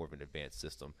little bit more of an advanced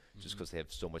system just because they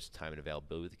have so much time and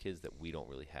availability with the kids that we don't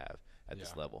really have at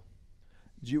this level.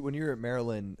 When you were at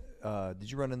Maryland,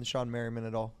 did you run into Sean Merriman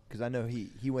at all? Because I know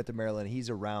he went to Maryland. He's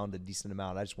around a decent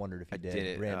amount. I just wondered if he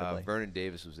did randomly. Vernon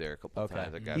Davis was there a couple of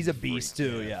times. He's a beast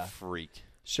too, yeah. Freak.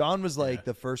 Sean was like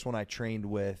the first one I trained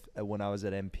with when I was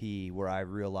at MP, where I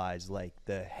realized like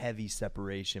the heavy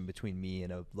separation between me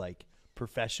and a like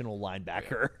professional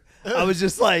linebacker. I was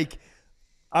just like,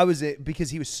 because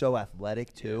he was so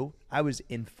athletic too. I was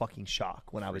in fucking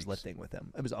shock when I was lifting with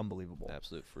him. It was unbelievable.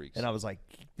 Absolute freaks. And I was like,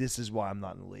 this is why I'm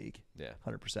not in the league. Yeah.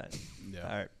 100%. Yeah.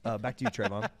 All right. Back to you,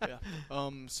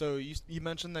 Trayvon. So you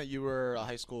mentioned that you were a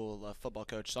high school football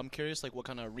coach. So I'm curious, like, what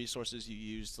kind of resources you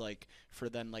used, like, for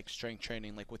then, like, strength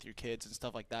training, like, with your kids and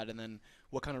stuff like that. And then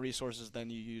what kind of resources then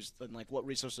you used, and, like, what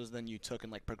resources then you took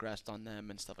and, like, progressed on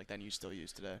them and stuff like that and you still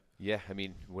use today? Yeah. I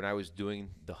mean, when I was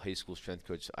doing the high school strength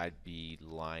coach, I'd be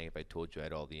lying if I told you I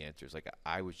had all the answers. Like,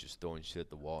 I was just throwing shit at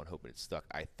the wall and hoping it stuck.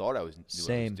 I thought I knew what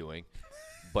I was doing,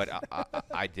 but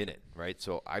I didn't, right?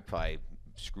 So I probably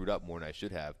screwed up more than I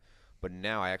should have. But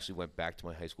now I actually went back to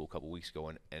my high school a couple weeks ago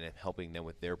and am helping them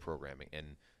with their programming.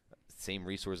 And same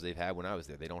resources they've had when I was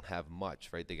there. They don't have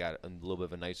much, right? They got a little bit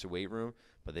of a nicer weight room,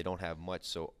 but they don't have much.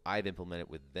 So I've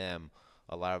implemented with them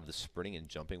a lot of the sprinting and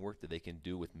jumping work that they can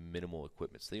do with minimal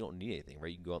equipment. So they don't need anything, right?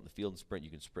 You can go out in the field and sprint.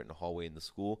 You can sprint in the hallway in the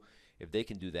school. If they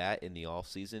can do that in the off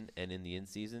season and in the in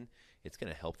season, it's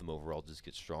going to help them overall just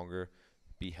get stronger,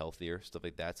 be healthier, stuff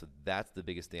like that. So that's the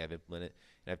biggest thing I've implemented.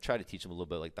 And I've tried to teach them a little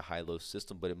bit like the high-low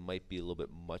system, but it might be a little bit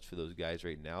much for those guys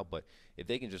right now. But if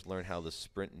they can just learn how to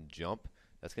sprint and jump,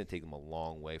 that's going to take them a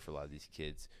long way for a lot of these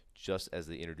kids just as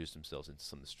they introduce themselves into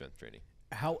some of the strength training.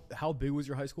 How big was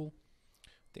your high school?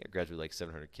 I think I graduated like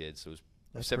 700 kids, so it was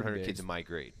That's 700 kids in my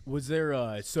grade. Was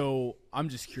there so I'm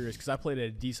just curious because I played at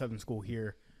a D7 school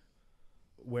here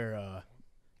where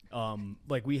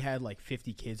like we had like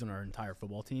 50 kids on our entire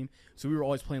football team, so we were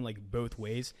always playing like both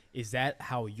ways. Is that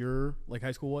how your like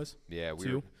high school was? Yeah,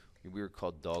 we were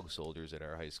called dog soldiers at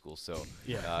our high school, so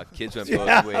kids went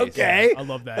Yeah, both ways. Okay. I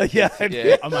love that. Yeah.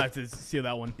 I'm gonna have to steal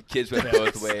that one. Kids went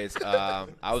both ways.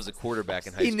 I was a quarterback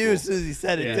in high He school. knew as soon as he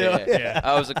said it, Yeah. too. Yeah.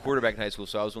 I was a quarterback in high school,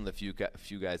 so I was one of the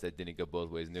few guys that didn't go both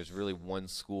ways. And there's really one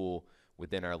school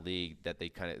within our league that they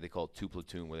call it two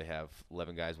platoon, where they have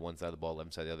 11 guys one side of the ball,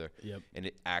 11 side of the other. Yep. And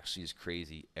it actually is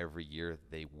crazy. Every year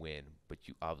they win, but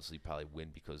you obviously probably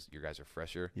win because your guys are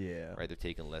fresher. Yeah. Right? They're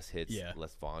taking less hits, Yeah.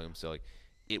 less volume. So like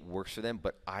it works for them,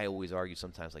 but I always argue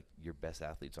sometimes like your best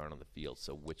athletes aren't on the field,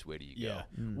 so which way do you go?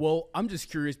 Well, I'm just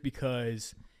curious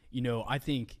because, I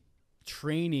think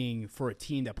training for a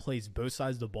team that plays both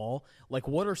sides of the ball, like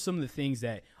what are some of the things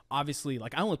that obviously,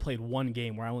 like I only played one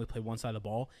game where I only played one side of the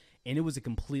ball, and it was a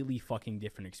completely fucking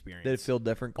different experience. Did it feel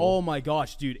different? Oh my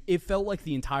gosh, dude. It felt like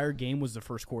the entire game was the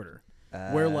first quarter.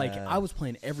 Where like I was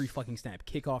playing every fucking snap.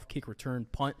 Kickoff, kick return,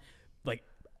 punt, like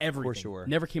everything. For sure.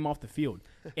 Never came off the field.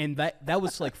 And that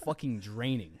was like fucking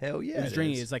draining. Hell yeah, It was it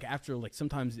draining. is. It's like after like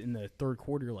sometimes in the third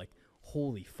quarter you're like,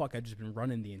 holy fuck, I've just been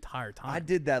running the entire time. I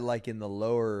did that like in the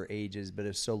lower ages, but it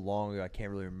was so long ago I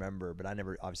can't really remember. But I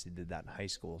never obviously did that in high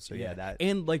school. So yeah, that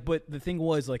and like, but the thing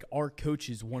was like our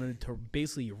coaches wanted to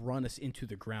basically run us into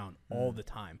the ground all the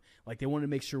time. Like they wanted to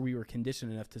make sure we were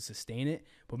conditioned enough to sustain it.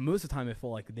 But most of the time, it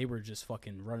felt like they were just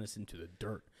fucking running us into the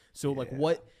dirt. So like,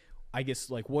 what I guess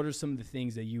like what are some of the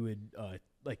things that you would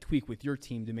like tweak with your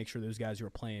team to make sure those guys who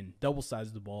are playing double sides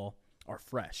of the ball are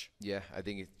fresh? Yeah, I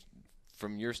think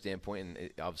from your standpoint, and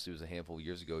it obviously was a handful of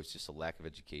years ago, it's just a lack of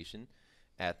education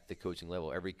at the coaching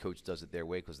level. Every coach does it their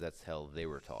way because that's how they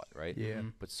were taught, right? Yeah.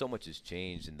 But so much has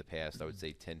changed in the past, I would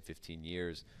say 10, 15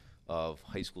 years of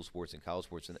high school sports and college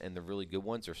sports, and the really good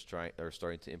ones are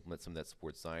starting to implement some of that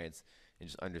sports science and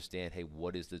just understand, hey,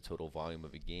 what is the total volume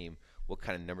of a game? What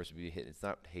kind of numbers will be hit? It's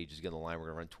not, hey, just get on the line, we're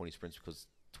going to run 20 sprints because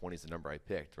 20 is the number I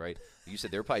picked, right? You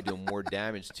said they're probably doing more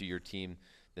damage to your team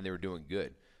than they were doing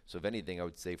good. So if anything, I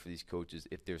would say for these coaches,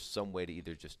 if there's some way to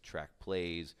either just track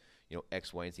plays,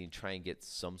 X, Y, and Z, and try and get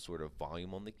some sort of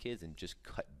volume on the kids and just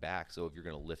cut back. So if you're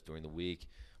going to lift during the week,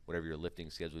 whatever your lifting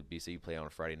schedule would be, say you play on a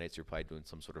Friday night, so you're probably doing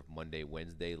some sort of Monday,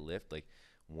 Wednesday lift. Like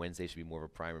Wednesday should be more of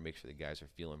a primer, make sure the guys are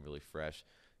feeling really fresh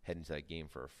heading to that game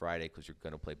for a Friday because you're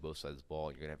going to play both sides of the ball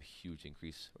and you're going to have a huge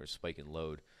increase or spike in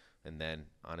load. And then,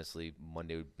 honestly,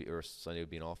 Monday would be, or Sunday would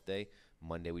be an off day.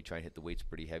 Monday we try and hit the weights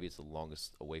pretty heavy. It's the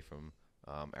longest away from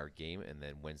our game. And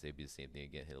then Wednesday would be the same thing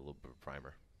again, hit a little bit of a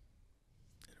primer.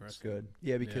 That's good.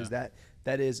 Yeah, because that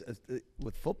is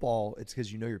with football, it's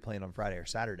because you're playing on Friday or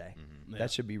Saturday. Mm-hmm.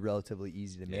 That should be relatively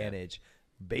easy to manage.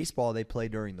 Baseball, they play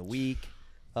during the week.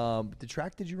 The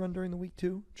track, did you run during the week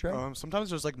too, Trey?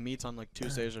 Sometimes there's like meets on like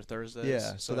Tuesdays or Thursdays.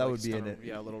 Yeah, so that like would be in it.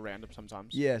 Yeah, a little random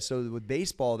sometimes. Yeah, so with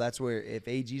baseball, that's where if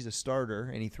AG's a starter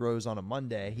and he throws on a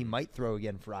Monday, he might throw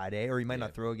again Friday, or he might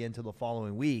not throw again until the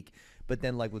following week. But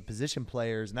then like with position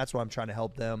players, and that's why I'm trying to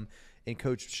help them. And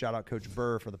shout out Coach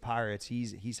Burr for the Pirates.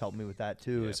 He's helped me with that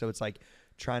too. Yeah. So it's like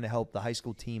trying to help the high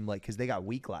school team, like, because they got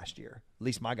weak last year. At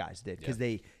least my guys did, because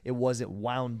it wasn't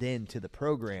wound into the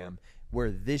program. Where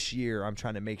this year I'm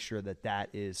trying to make sure that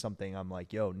is something I'm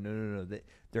like, yo, no. That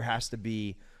there has to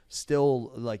be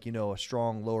still like, a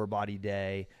strong lower body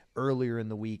day earlier in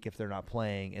the week if they're not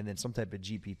playing, and then some type of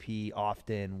GPP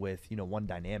often with, one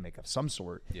dynamic of some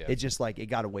sort. Yeah. It's just like it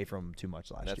got away from them too much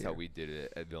last year. That's how we did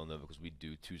it at Villanova because we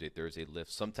do Tuesday, Thursday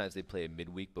lifts. Sometimes they play a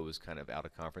midweek, but it was kind of out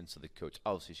of conference. So the coach,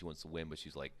 obviously she wants to win, but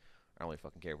she's like, I don't really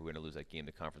fucking care if we're going to lose that game.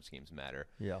 The conference games matter.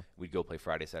 Yeah. We'd go play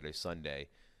Friday, Saturday, Sunday.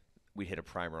 We'd hit a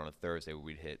primer on a Thursday where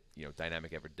we'd hit,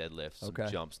 dynamic effort deadlifts, some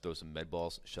jumps, throw some med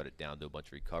balls, shut it down, do a bunch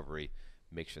of recovery,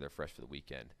 make sure they're fresh for the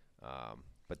weekend.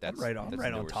 But that's right on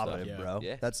top of it, bro.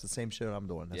 Yeah. That's the same shit I'm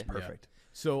doing. That's perfect.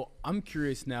 So I'm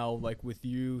curious now, like with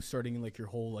you starting like your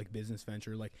whole like business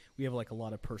venture, like we have like a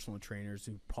lot of personal trainers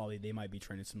who they might be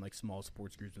training some like small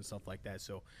sports groups and stuff like that.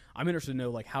 So I'm interested to know,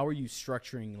 like, how are you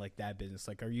structuring like that business?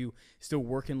 Like, are you still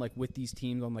working like with these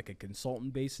teams on like a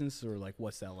consultant basis, or like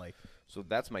what's that like? So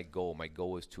that's my goal. My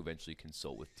goal is to eventually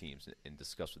consult with teams and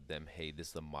discuss with them, hey, this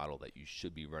is the model that you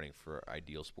should be running for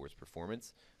ideal sports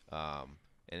performance.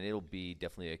 And it'll be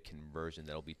definitely a conversion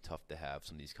that'll be tough to have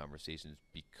some of these conversations,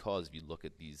 because if you look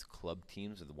at these club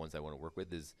teams, or the ones I want to work with,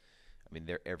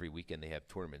 they're every weekend they have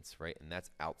tournaments, right? And that's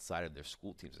outside of their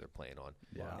school teams they're playing on.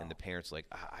 Yeah. And the parents are like,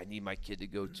 I need my kid to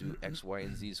go to X, Y,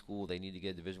 and Z school. They need to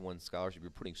get a Division I scholarship.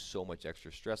 You're putting so much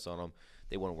extra stress on them.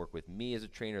 They want to work with me as a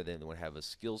trainer. Then they want to have a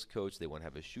skills coach. They want to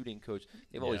have a shooting coach.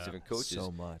 They have all these different coaches. So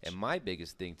much. And my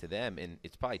biggest thing to them, and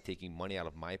it's probably taking money out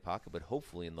of my pocket, but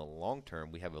hopefully in the long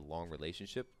term we have a long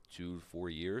relationship, 2 to 4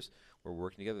 years, we're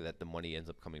working together, that the money ends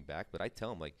up coming back. But I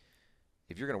tell them, like,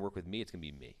 if you're going to work with me, it's going to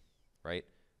be me, right?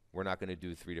 We're not going to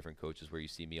do 3 different coaches where you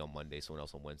see me on Monday, someone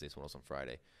else on Wednesday, someone else on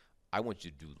Friday. I want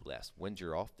you to do less. When's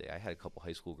your off day? I had a couple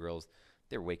high school girls,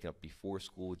 they're waking up before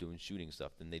school doing shooting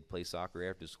stuff. Then they'd play soccer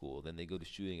after school. Then they go to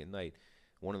shooting at night.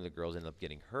 One of the girls ended up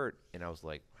getting hurt, and I was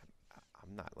like,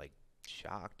 I'm not, like,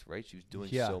 shocked, right? She was doing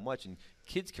so much. And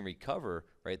kids can recover,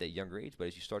 right, at that younger age, but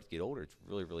as you start to get older, it's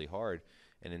really, really hard.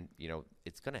 And then,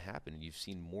 it's going to happen. You've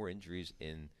seen more injuries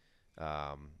in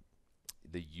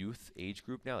the youth age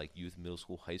group now, like youth, middle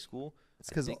school, high school. It's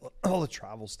because all the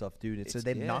travel stuff, dude. It's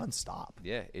nonstop.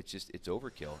 Yeah, it's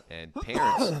overkill. And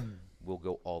parents will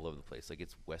go all over the place. Like,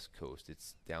 it's West Coast,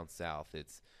 it's down south,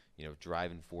 it's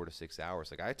driving 4 to 6 hours.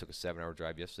 Like, I took a 7-hour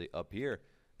drive yesterday up here.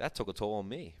 That took a toll on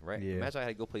me, right? Yeah. Imagine I had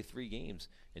to go play 3 games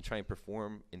and try and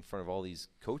perform in front of all these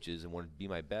coaches and want to be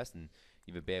my best, and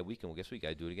you have a bad weekend. Well, guess what? You got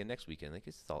to do it again next weekend. Like,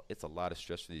 it's a lot of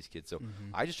stress for these kids. So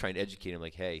I just try and educate them,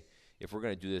 like, hey, if we're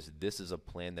going to do this, this is a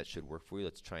plan that should work for you.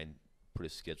 Let's try and put a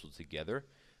schedule together.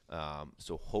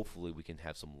 So hopefully we can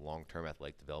have some long-term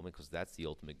athletic development, because that's the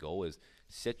ultimate goal, is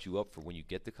set you up for when you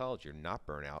get to college, you're not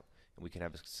burnout, and we can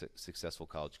have a successful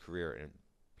college career. And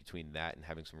between that and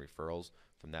having some referrals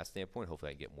from that standpoint, hopefully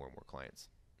I can get more and more clients.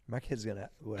 My kid's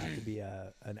would have to be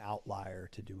an outlier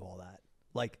to do all that.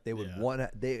 Like, they would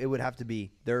it would have to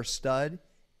be their stud,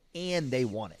 and they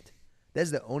want it. That's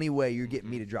the only way you're getting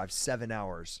me to drive 7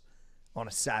 hours on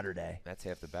a Saturday. That's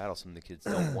half the battle. Some of the kids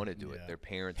don't want to do it. Yeah. Their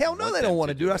parents Hell no, want they them don't want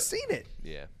to to do it. it. I've seen it.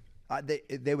 Yeah.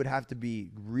 They would have to be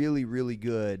really, really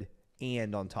good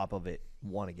and on top of it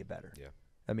want to get better. Yeah.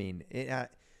 I mean,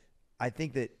 I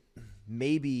think that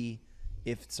maybe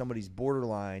if somebody's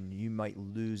borderline, you might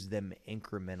lose them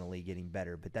incrementally getting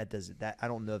better, but I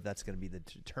don't know if that's going to be the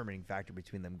determining factor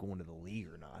between them going to the league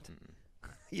or not.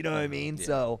 You know what I mean? Yeah.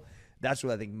 So that's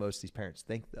what I think most of these parents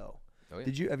think, though. Oh,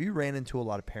 yeah. Have you ran into a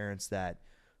lot of parents that,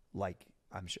 like,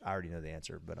 I already know the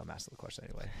answer, but I'm asking the question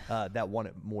anyway, that want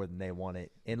it more than they want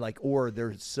it, and like, or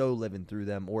they're so living through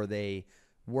them, or they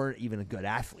weren't even a good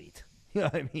athlete. You know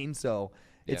what I mean? So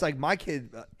it's like my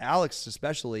kid, Alex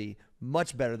especially,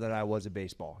 much better than I was at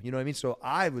baseball. You know what I mean? So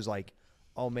I was like,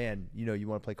 oh man, you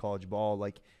want to play college ball,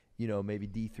 like, maybe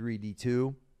D3,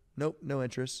 D2. Nope, no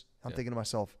interest. I'm thinking to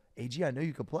myself, AG, I know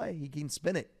you can play. He can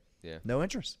spin it. Yeah. No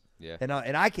interest. Yeah. And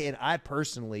I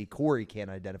personally, Cory can't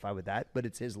identify with that, but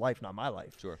it's his life, not my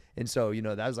life. Sure. And so,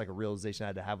 that was like a realization I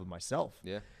had to have with myself.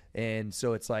 Yeah. And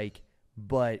so it's like,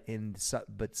 but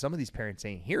some of these parents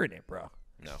ain't hearing it, bro.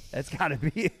 No. That's got to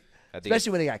be, I think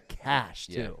especially when they got cash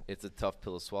Yeah, too. it's a tough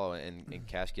pill to swallow, and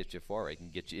cash gets you far. Right? It can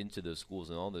get you into those schools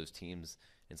and all those teams.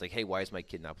 And it's like, hey, why is my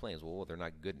kid not playing? Well, they're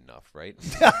not good enough, right?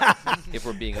 If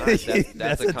we're being honest,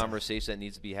 that's a conversation that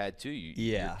needs to be had too.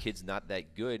 Your kid's not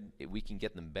that good. We can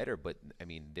get them better, but I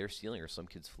mean, their ceiling are some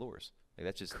kids' floors. Like,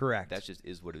 that's just Correct. That just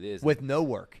is what it is. With no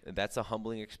work. And that's a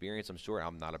humbling experience. I'm sure.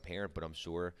 I'm not a parent, but I'm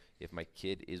sure if my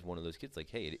kid is one of those kids, like,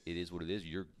 hey, it is what it is.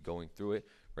 You're going through it,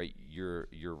 right? You're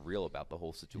real about the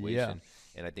whole situation. Yeah.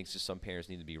 And I think just some parents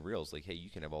need to be real. It's like, hey, you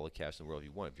can have all the cash in the world if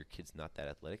you want. If your kid's not that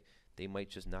athletic, they might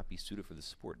just not be suited for the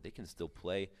sport. They can still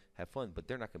play, have fun, but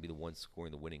they're not going to be the ones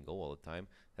scoring the winning goal all the time.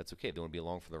 That's okay. If they want to be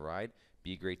along for the ride,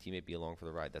 be a great teammate, be along for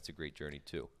the ride. That's a great journey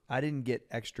too. I didn't get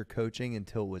extra coaching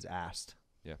until it was asked.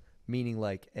 Yeah. Meaning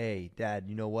like, hey, Dad,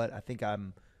 you know what? I think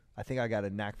I got a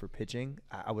knack for pitching.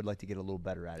 I would like to get a little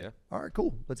better at it. Yeah. All right,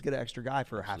 cool. Let's get an extra guy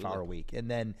for a half hour a week. And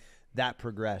then that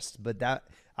progressed. But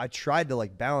I tried to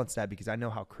like balance that because I know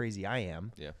how crazy I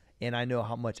am. Yeah. And I know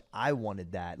how much I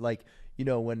wanted that. Like,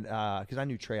 when, because I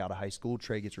knew Trey out of high school.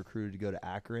 Trey gets recruited to go to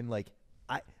Akron. Like,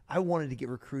 I wanted to get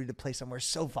recruited to play somewhere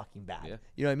so fucking bad. Yeah.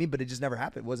 You know what I mean? But it just never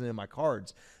happened. It wasn't in my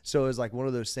cards. So it was like one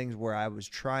of those things where I was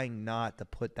trying not to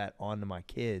put that onto my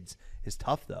kids. It's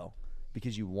tough though,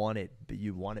 because you want it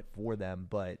for them,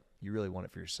 but you really want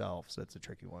it for yourself. So that's a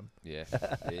tricky one. Yeah.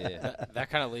 Yeah. That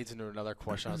kind of leads into another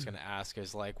question I was going to ask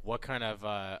is like, what kind of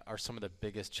are some of the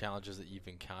biggest challenges that you've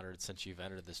encountered since you've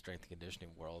entered the strength and conditioning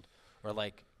world,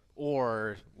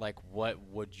 or what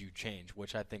would you change?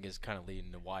 Which I think is kind of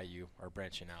leading to why you are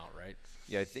branching out, right?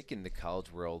 Yeah, I think in the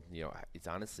college world,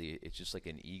 it's just like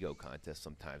an ego contest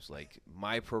sometimes. Like,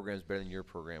 my program is better than your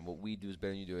program. What we do is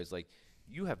better than you do. It's like,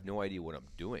 you have no idea what I'm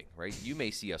doing, right? You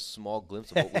may see a small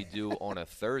glimpse of what we do on a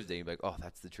Thursday. You're like, oh,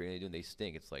 that's the training they do, and they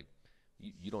stink. It's like,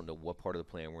 you don't know what part of the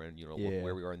plan we're in. You don't know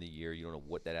where we are in the year. You don't know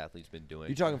what that athlete's been doing.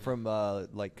 You're talking from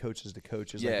like coaches to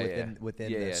coaches,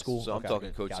 within the school. So I'm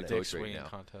talking coach to coach right now.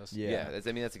 Contest. Yeah.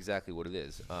 That's exactly what it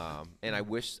is. And I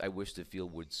wish the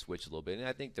field would switch a little bit. And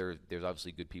I think there's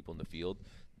obviously good people in the field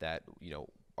that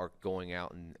are going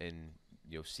out and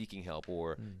seeking help,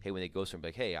 or hey, when they go somewhere,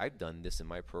 like, hey, I've done this in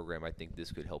my program. I think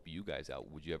this could help you guys out.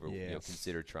 Would you ever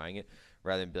consider trying it?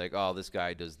 Rather than be like, oh, this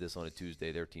guy does this on a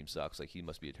Tuesday. Their team sucks. Like, he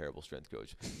must be a terrible strength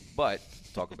coach. But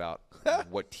talk about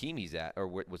what team he's at or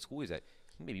what school he's at.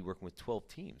 He may be working with 12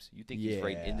 teams. You think he's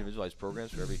writing individualized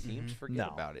programs for every team? Forget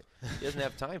about it. He doesn't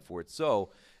have time for it. So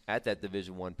at that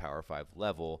Division I Power 5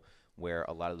 level, where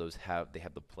a lot of those have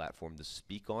the platform to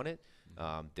speak on it,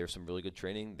 there's some really good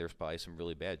training. There's probably some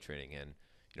really bad training. And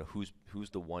who's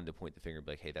the one to point the finger and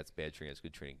be like, hey, that's bad training, that's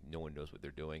good training. No one knows what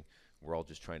they're doing. We're all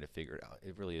just trying to figure it out.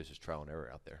 It really is just trial and error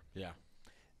out there. Yeah.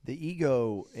 The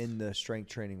ego in the strength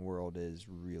training world is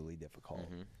really difficult.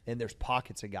 And there's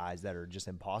pockets of guys that are just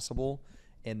impossible.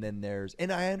 And then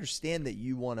and I understand that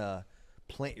you want to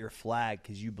plant your flag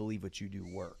because you believe what you do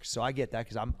works. So I get that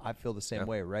because I feel the same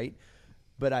way, right?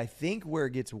 But I think where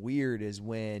it gets weird is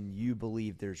when you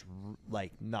believe there's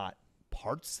like not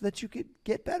parts that you could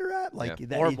get better at, like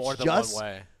that or it's more than just one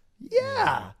way.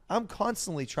 Yeah, I'm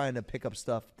constantly trying to pick up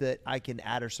stuff that I can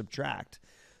add or subtract.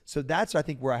 So that's, I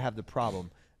think, where I have the problem.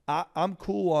 I'm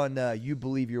cool on you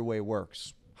believe your way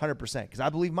works, 100%, because I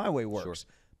believe my way works,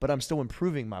 but I'm still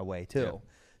improving my way too. Yeah.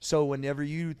 So whenever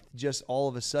you just all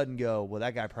of a sudden go, well,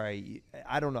 that guy probably,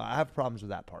 I don't know, I have problems with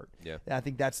that part. Yeah. And I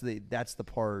think that's the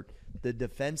part, the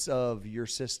defense of your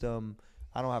system.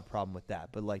 I don't have a problem with that,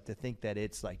 but like to think that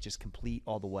it's like just complete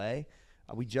all the way.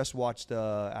 We just watched,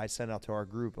 I sent out to our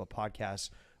group a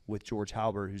podcast with George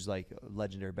Halbert, who's like a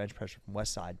legendary bench presser from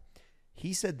Westside.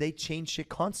 he said they change shit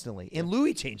constantly. And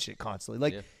Louis changed shit constantly.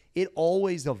 Like, Yeah. it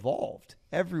always evolved.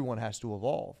 Everyone has to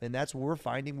evolve. And that's what we're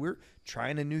finding. We're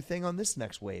trying a new thing on this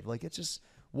next wave. Like, it's just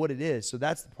what it is. So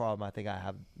that's the problem I think I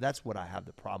have. That's what I have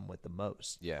the problem with the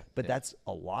most. Yeah. But yeah. that's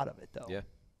a lot of it, though. Yeah,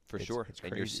 for It's- sure. it's And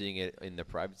you're crazy. seeing it in the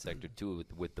private sector too,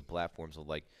 with the platforms of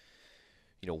like,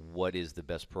 what is the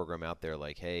best program out there?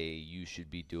 Like, hey, you should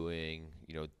be doing,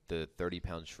 the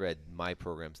 30-pound shred. My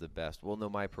program's the best. Well, no,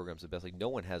 my program's the best. Like, no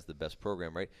one has the best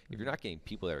program, right? If you're not getting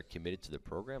people that are committed to the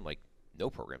program, like, no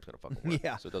program's gonna fucking work.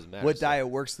 Yeah. So it doesn't matter. What So- diet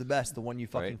works the best? The one you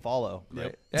fucking Right. follow. Yep.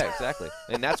 Right? Yeah, exactly.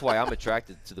 And that's why I'm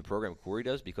attracted to the program Cory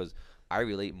does, because I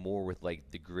relate more with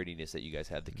like the grittiness that you guys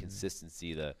have, the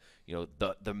consistency, the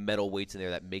metal weights in there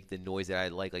that make the noise that I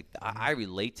like. Like I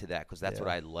relate to that because that's what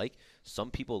I like.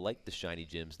 Some people like the shiny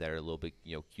gyms that are a little bit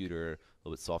cuter, a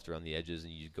little bit softer on the edges,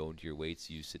 and you go into your weights,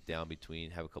 you sit down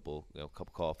between, have a couple cup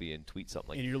of coffee, and tweet something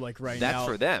like. And you're like writing that's out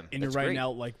for them. And That's you're writing great.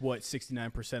 out like what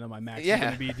 69% of my max Yeah. is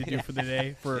going to be to do for the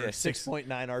day for Yeah.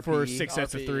 6.9 RPE. for 6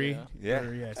 sets of RPE, 3. yeah.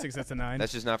 Or, 6 sets of 9.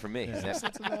 That's just not for me.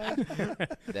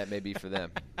 That may be for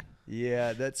them.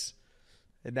 Yeah, that's.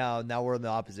 And now we're on the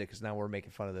opposite because now we're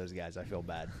making fun of those guys. I feel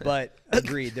bad, but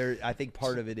agreed. I think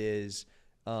part of it is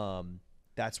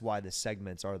that's why the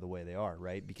segments are the way they are,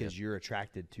 right? Because you're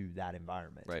attracted to that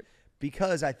environment, Right.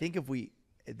 Because I think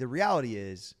the reality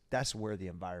is that's where the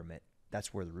environment,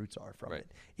 that's where the roots are from Right.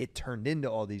 it. It turned into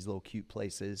all these little cute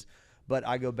places. But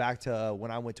I go back to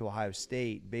when I went to Ohio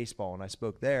State baseball and I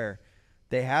spoke there.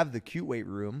 They have the cute weight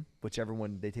room, which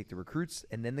they take the recruits,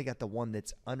 and then they got the one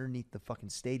that's underneath the fucking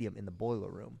stadium in the boiler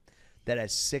room that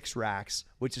has 6 racks,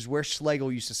 which is where Schlegel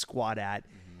used to squat at.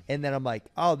 And then I'm like,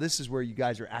 oh, this is where you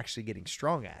guys are actually getting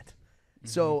strong at.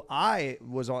 So I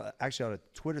was actually on a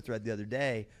Twitter thread the other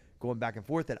day going back and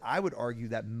forth that I would argue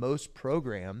that most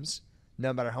programs,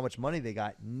 no matter how much money they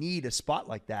got, need a spot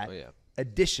like that. Oh, yeah.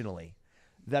 Additionally,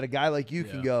 that a guy like you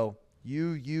can go,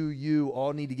 you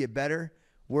all need to get better.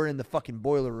 We're in the fucking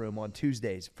boiler room on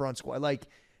Tuesdays, front squad. Like,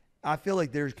 I feel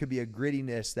like there could be a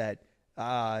grittiness that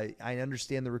I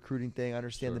understand the recruiting thing. I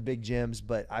understand the big gyms,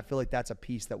 but I feel like that's a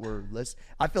piece that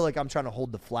I feel like I'm trying to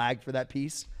hold the flag for that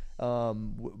piece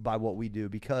by what we do,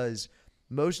 because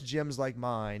most gyms like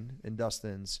mine and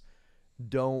Dustin's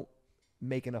don't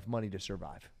make enough money to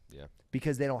survive. Yeah.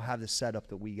 Because they don't have the setup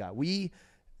that we got. We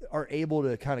are able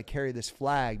to kind of carry this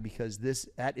flag because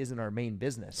that isn't our main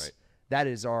business. Right. That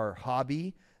is our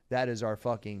hobby. That is our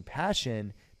fucking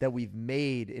passion that we've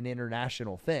made an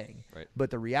international thing. Right.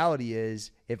 But the reality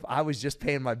is, if I was just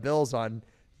paying my bills on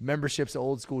memberships at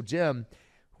Old School Gym,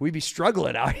 we'd be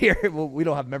struggling out here. Well, we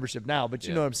don't have membership now, but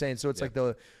you know what I'm saying? So it's like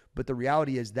but the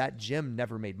reality is that gym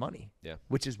never made money,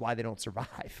 which is why they don't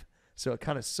survive. So it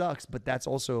kind of sucks, but that's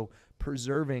also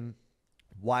preserving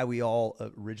why we all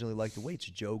originally liked the weights.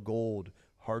 Joe Gold,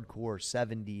 hardcore,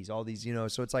 70s, all these,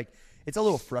 so it's like, it's a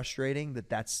little frustrating that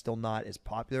that's still not as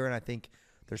popular. And I think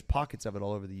there's pockets of it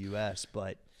all over the U.S.,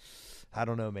 but I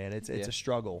don't know, man. It's a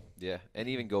struggle. Yeah, and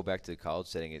even go back to the college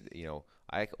setting.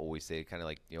 I always say kind of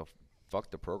like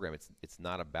fuck the program. It's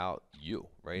not about you,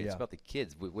 right? It's about the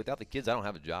kids. Without the kids, I don't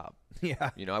have a job. Yeah.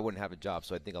 I wouldn't have a job.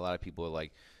 So I think a lot of people are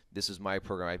like, this is my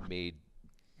program. I've made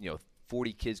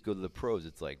 40 kids go to the pros.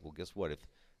 It's like, well, guess what? If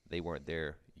they weren't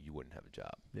there, you wouldn't have a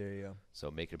job. There you go. So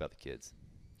make it about the kids.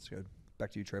 That's good.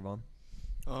 Back to you, Trayvon.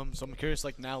 So I'm curious,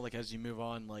 like now, like as you move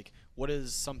on, like what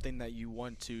is something that you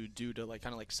want to do to like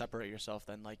kind of like separate yourself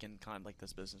then, like in kind of like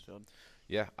this business field?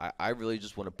 Yeah, I really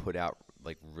just want to put out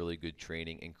like really good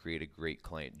training and create a great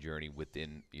client journey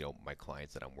within my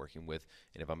clients that I'm working with.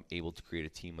 And if I'm able to create a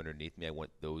team underneath me, I want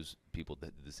those people to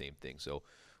do the same thing. So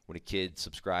when a kid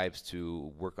subscribes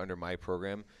to work under my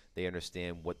program, they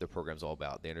understand what the program's all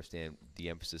about. They understand the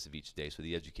emphasis of each day, so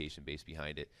the education base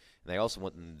behind it. And I also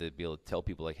want them to be able to tell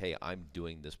people like, hey, I'm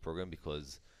doing this program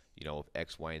because, of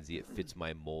X, Y, and Z, it fits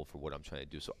my mold for what I'm trying to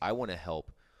do. So I want to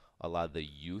help a lot of the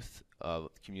youth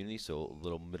community, so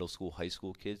little middle school, high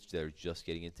school kids that are just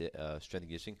getting into strength and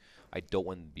conditioning. I don't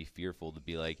want them to be fearful to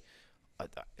be like,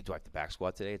 do I have to back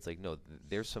squat today? It's like, no,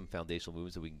 there's some foundational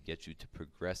movements that we can get you to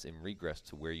progress and regress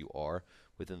to where you are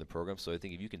within the program. So I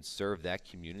think if you can serve that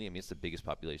community, I mean, it's the biggest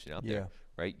population out there,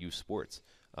 right? Youth sports.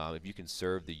 If you can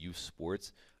serve the youth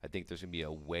sports, I think there's going to be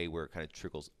a way where it kind of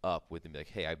trickles up with them. Like,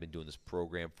 hey, I've been doing this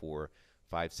program for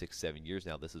 5, 6, 7 years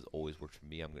now. This has always worked for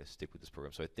me. I'm going to stick with this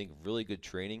program. So I think really good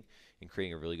training and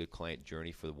creating a really good client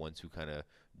journey for the ones who kind of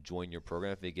join your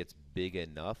program. If it gets big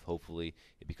enough, hopefully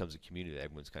it becomes a community that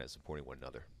everyone's kind of supporting one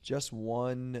another. Just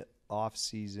one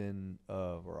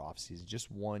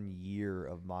just 1 year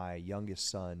of my youngest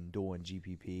son doing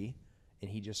GPP,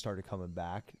 and he just started coming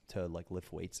back to like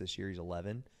lift weights this year. He's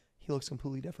 11. he looks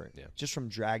completely different. Yeah. Just from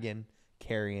dragging,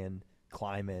 carrying,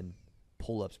 climbing,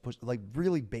 pull-ups, push, like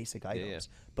really basic items,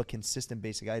 but consistent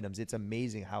basic items. It's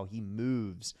amazing how he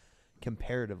moves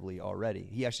comparatively already.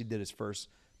 He actually did his first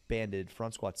banded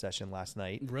front squat session last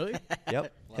night. Really?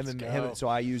 Yep. Let's go. So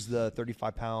I use the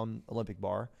 35-pound Olympic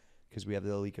bar because we have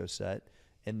the Alico set.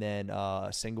 And then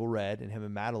single red, and him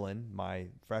and Madeline, my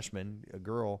freshman, a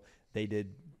girl, they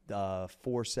did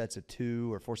 4 sets of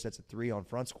 2 or 4 sets of 3 on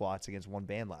front squats against one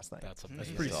band last night. That's amazing.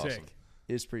 That's pretty awesome. sick.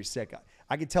 It was pretty sick.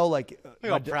 I could tell, like,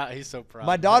 He's so proud.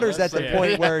 my daughter's at That's the so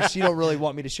point where she don't really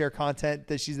want me to share content.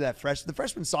 That she's that fresh. The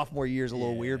freshman sophomore year is a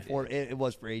little weird for him. It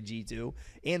was for AG too,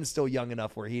 and still young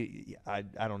enough where I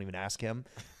don't even ask him,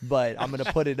 but I'm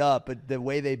gonna put it up. But the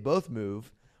way they both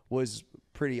move was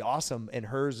pretty awesome. And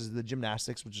hers is the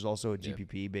gymnastics, which is also a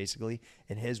GPP basically,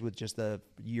 and his with just the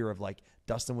year of like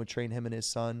Dustin would train him and his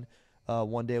son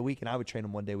 1 day a week, and I would train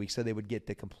him 1 day a week, so they would get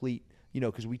the complete.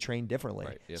 Because we train differently.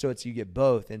 Right, yep. So it's you get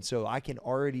both. And so I can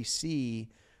already see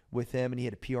with him, and he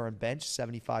had a PR on bench,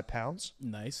 75 pounds.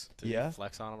 Nice. Did you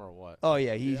flex on him or what? Oh,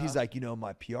 yeah. He's like,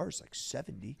 my PR is like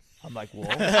 70. I'm like, well,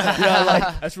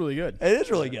 like, That's really good. it is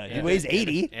really good. He And- weighs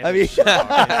 80. and I mean,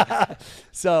 the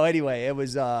so anyway, it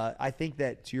was, I think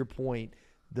that to your point,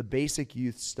 the basic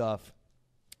youth stuff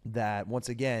that, once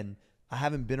again, I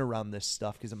haven't been around this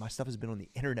stuff because my stuff has been on the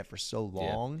internet for so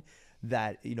long.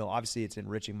 That, obviously it's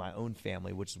enriching my own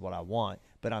family, which is what I want,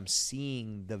 but I'm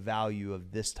seeing the value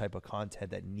of this type of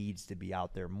content that needs to be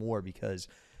out there more because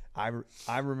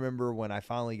I remember when I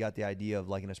finally got the idea of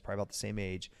liking us probably about the same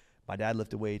age, my dad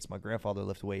lifted weights, my grandfather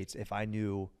lifted weights. If I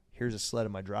knew here's a sled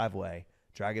in my driveway,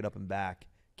 drag it up and back,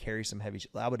 carry some heavy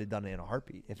I would have done it in a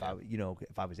heartbeat if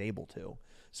I was able to.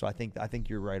 So I think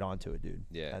you're right onto it, dude.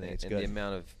 Yeah, I think it's and good. the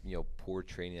amount of poor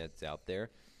training that's out there,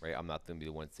 right? I'm not going to be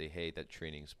the one to say, hey, that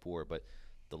training's poor, but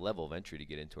the level of entry to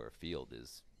get into our field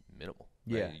is minimal.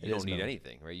 Right? Yeah, you it don't is need minimal.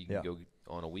 anything, right? You can go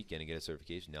on a weekend and get a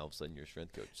certification. Now all of a sudden you're a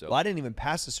strength coach. So Well, I didn't even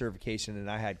pass the certification,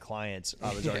 and I had clients.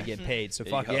 I was already getting paid, so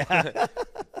There you fuck go. yeah.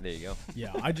 there you go.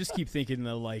 Yeah, I just keep thinking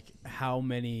though, like how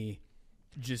many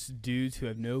just dudes who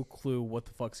have no clue what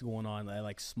the fuck's going on at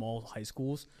like small high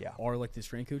schools are like the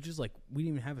strength coaches. Like we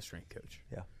didn't even have a strength coach.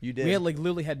 Yeah, you did. We had like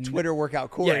literally had Twitter workout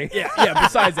Cory. Yeah.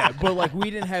 Besides that, but like we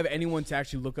didn't have anyone to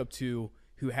actually look up to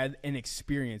who had an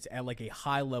experience at like a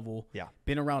high level. Yeah.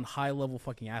 Been around high level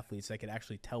fucking athletes that could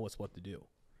actually tell us what to do.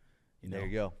 There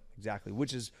you go. Exactly.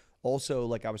 Which is also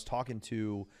like I was talking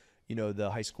to,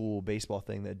 the high school baseball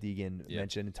thing that Deegan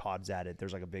mentioned, and Todd's at it.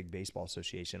 There's like a big baseball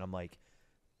association. I'm like,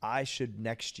 I should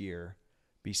next year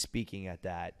be speaking at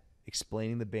that,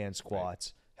 explaining the band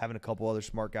squats, having a couple other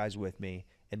smart guys with me,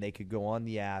 and they could go on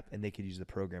the app and they could use the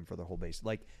program for their whole base.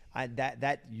 Like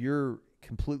that you're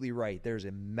completely right. There's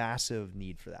a massive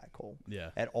need for that, Cole.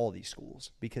 Yeah. At all these schools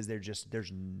because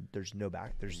there's no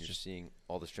back. There's You're just seeing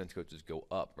all the strength coaches go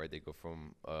up, right? They go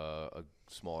from a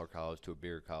smaller college to a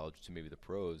bigger college to maybe the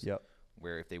pros. Yep.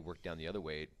 Where if they work down the other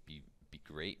way, it'd be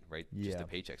great, right? Just the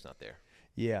paycheck's not there.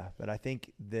 Yeah, but I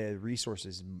think the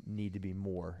resources need to be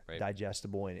more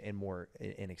digestible and more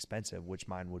inexpensive, which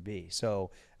mine would be.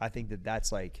 So I think that's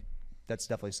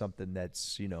definitely something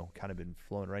that's kind of been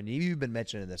flowing right. And you've been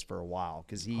mentioning this for a while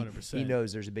because he 100%.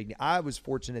 knows there's a big need. I was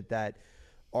fortunate that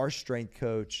our strength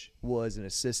coach was an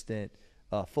assistant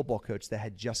football coach that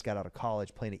had just got out of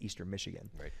college playing at Eastern Michigan.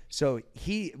 Right. So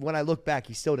when I look back,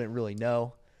 he still didn't really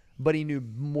know, but he knew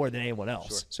more than anyone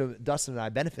else. Sure. So Dustin and I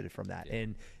benefited from that.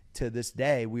 And to this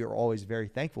day, we are always very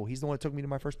thankful. He's the one that took me to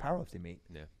my first powerlifting meet.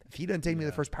 Yeah. If he doesn't take me to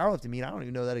the first powerlifting meet, I don't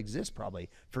even know that exists probably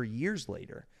for years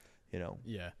later.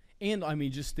 Yeah. And I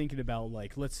mean, just thinking about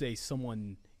like, let's say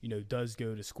someone, does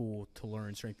go to school to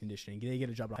learn strength conditioning. They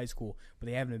get a job at high school, but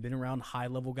they haven't been around high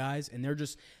level guys, and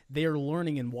they're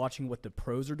learning and watching what the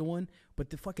pros are doing.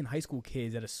 But the fucking high school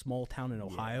kids at a small town in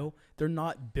Ohio, they're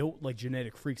not built like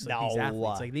genetic freaks like these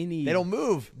athletes. Like they don't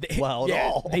move at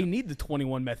all. They need the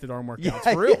 21 method arm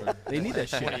workouts for real. They need that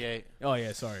shit. 28. Oh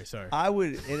yeah, sorry.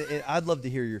 and I'd love to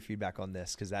hear your feedback on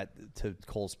this because to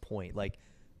Cole's point, like.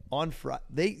 On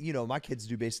Friday, my kids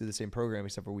do basically the same program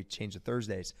except for we change the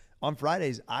Thursdays. On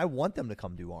Fridays, I want them to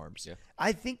come do arms. Yeah.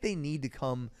 I think they need to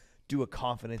come do a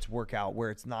confidence workout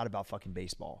where it's not about fucking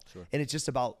baseball. Sure. And it's just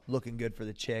about looking good for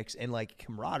the chicks and like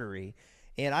camaraderie.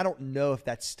 And I don't know if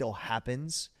that still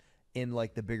happens in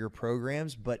like the bigger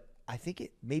programs, but I think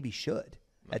it maybe should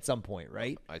at some point,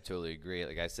 right? I totally agree.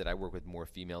 Like I said, I work with more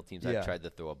female teams. Yeah. I tried to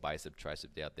throw a bicep,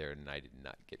 tricep day out there, and I did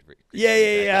not get very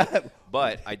Yeah.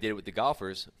 But I did it with the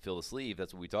golfers. Fill the sleeve.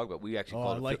 That's what we talk about. We actually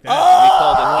called it. like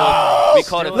that. We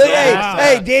called it.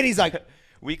 Hey, Danny's like,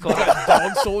 We called it.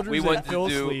 Dog soldiers. We and went to fill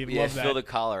do sleeve. yeah, Love fill that.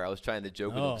 the collar. I was trying to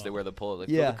joke with them because they wear the polo. Like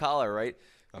Yeah. fill the collar, right?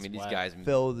 I mean, whack. these guys,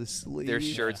 Fill the sleeve. their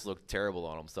shirts look terrible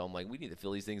on them. So I'm like, we need to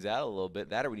fill these things out a little bit.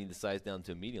 That or we need to size down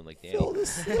to a medium. Like, damn. Fill the But,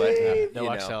 sleeve. No you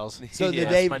know, XLs. So yeah,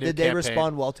 did my new they campaign.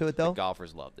 respond well to it though? The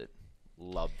golfers loved it.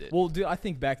 Loved it. Well, dude, I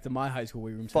think back to my high school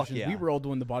weight room Fuck sessions. yeah. We were all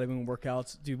doing the bodybuilding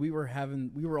workouts. Dude, we were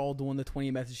all doing the 20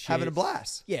 method shit. Having a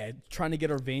blast. Yeah, trying to get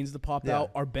our veins to pop Yeah.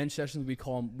 out. Our bench sessions, we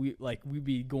call them, we'd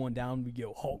be going down, we'd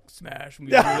go Hulk smash. And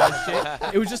we'd do that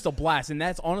shit. It was just a blast. And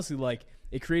that's honestly like,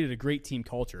 it created a great team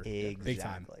culture. Big time.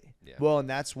 Exactly. Yeah. Well, and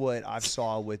that's what I've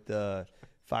saw with the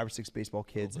 5 or 6 baseball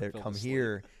kids that come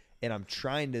here. And I'm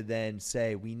trying to then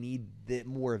say we need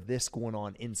more of this going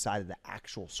on inside of the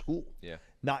actual school. Yeah.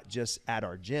 Not just at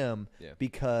our gym, Yeah.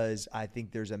 because I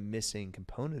think there's a missing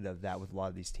component of that with a lot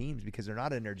of these teams because they're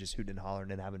not in there just hooting and hollering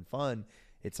and having fun.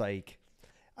 It's like,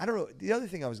 I don't know. The other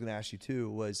thing I was going to ask you too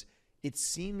was it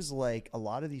seems like a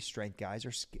lot of these strength guys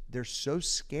they're so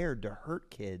scared to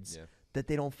hurt kids that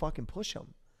they don't fucking push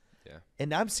them. Yeah.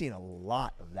 And I'm seeing a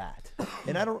lot of that.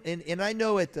 And I don't, and I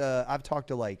know I've talked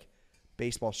to like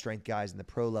baseball strength guys in the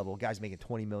pro level, guys making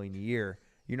 $20 million a year.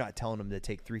 You're not telling them to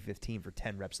take 315 for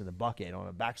 10 reps in the bucket on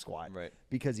a back squat, Right.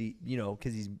 Because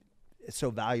because he's so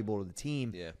valuable to the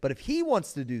team. Yeah. But if he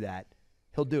wants to do that,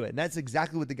 he'll do it. And that's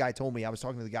exactly what the guy told me. I was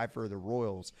talking to the guy for the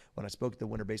Royals when I spoke at the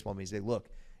winter baseball meeting. He said, look,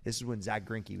 this is when Zach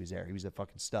Greinke was there. He was a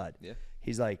fucking stud. Yeah.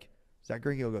 He's like, Zach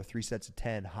Greinke will go 3 sets of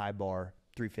 10, high bar,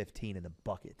 315 in the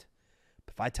bucket.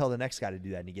 But if I tell the next guy to do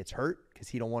that and he gets hurt because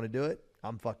he don't want to do it,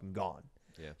 I'm fucking gone.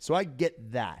 Yeah. So I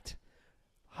get that.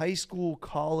 High school,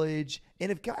 college, and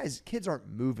if kids aren't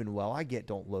moving well, I get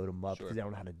don't load them up because they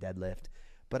don't know how to deadlift.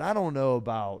 But I don't know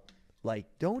about, like,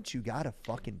 don't you got to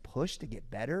fucking push to get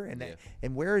better? And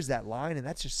and where is that line? And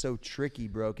that's just so tricky,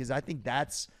 bro, because I think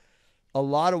that's a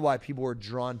lot of why people are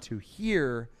drawn to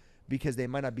here because they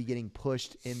might not be getting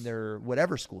pushed in their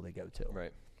whatever school they go to.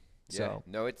 Right. Yeah. So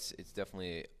No, it's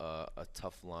definitely a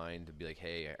tough line to be like,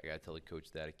 hey, I got to tell the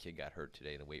coach that a kid got hurt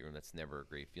today in the weight room. That's never a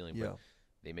great feeling. Yeah. But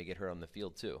they may get hurt on the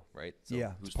field too, right? So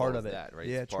Yeah, who's it's part fault of is it. that, right?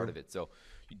 Yeah, It's part true. of it. So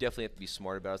you definitely have to be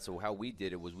smart about it. So how we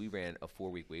did it was we ran a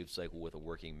 4-week wave cycle with a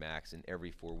working max, and every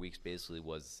 4 weeks basically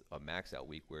was a max out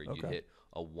week where you hit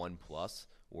a 1+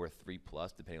 or a 3+,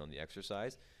 depending on the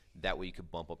exercise. That way you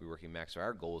could bump up your working max. So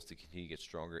our goal is to continue to get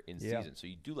stronger in season. So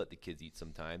you do let the kids eat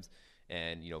sometimes.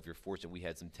 And, if you're fortunate, we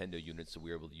had some tendo units, so we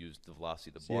were able to use the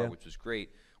velocity of the bar, which was great,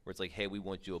 where it's like, hey, we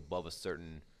want you above a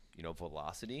certain,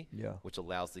 velocity, which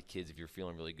allows the kids, if you're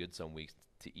feeling really good some weeks,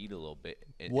 to eat a little bit.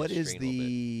 What and is strain a little bit.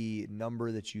 the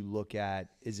number that you look at?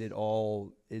 Is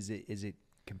it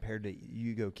compared to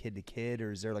you go kid to kid,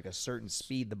 or is there like a certain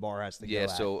speed the bar has to go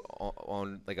at? So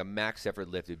on like a max effort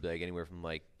lift, it'd be like anywhere from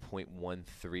like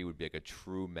 0.13 would be like a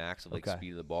true max of like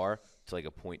speed of the bar to like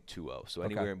a 0.20. So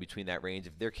anywhere in between that range.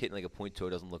 If they're hitting like a 0.2, it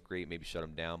doesn't look great, maybe shut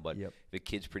them down. But if the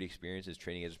kid's pretty experienced, his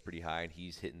training is pretty high, and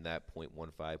he's hitting that 0.15,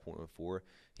 0.14,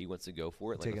 he wants to go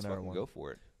for it. Like, let's fucking go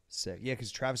for it. Sick. Yeah,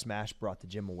 because Travis Mash brought the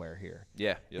gym aware here.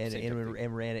 Yeah.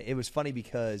 And ran it. It was funny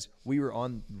because we were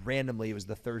on randomly. It was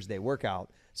the Thursday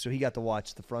workout, so he got to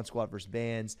watch the front squat versus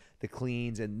bands, the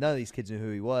cleans, and none of these kids knew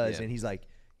who he was. And he's like,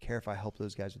 "Care if I help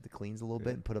those guys with the cleans a little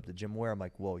bit and put up the gym aware?" I'm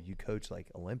like, "Well, you coach like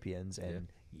Olympians,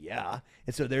 and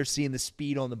and so they're seeing the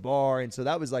speed on the bar, and so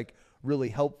that was like really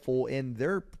helpful. And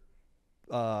their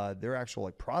actual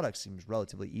like product seems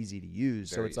relatively easy to use,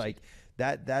 so it's like.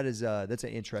 That's an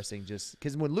interesting, just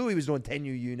because when Louis was doing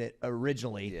 10U unit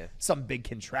originally, some big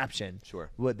contraption.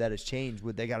 What that has changed.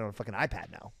 They got it on a fucking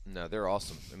iPad now. No, they're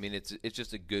awesome. I mean, it's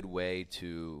just a good way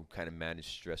to kind of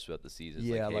manage stress throughout the season. It's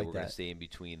Yeah, like, hey, I like we're going that. to stay in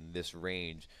between this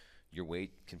range. Your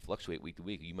weight can fluctuate week to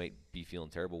week. You might be feeling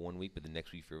terrible one week, but the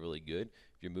next week you feel really good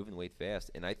if you're moving the weight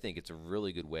fast. And I think it's a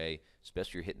really good way, especially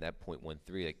if you're hitting that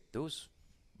 0.13. Like those,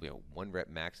 1 rep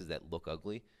maxes that look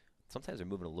ugly. Sometimes they're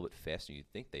moving a little bit faster than you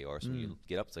think they are. So when you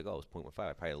get up, it's like, oh, it was 0.15.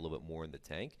 I probably had a little bit more in the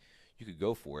tank. You could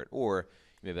go for it. Or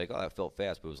you may be like, oh, that felt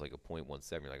fast, but it was like a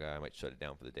 0.17. You're like, oh, I might shut it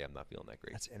down for the day. I'm not feeling that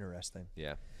great. That's interesting.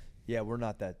 Yeah. Yeah, we're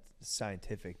not that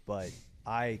scientific, but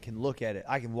I can look at it.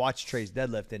 I can watch Trey's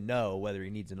deadlift and know whether he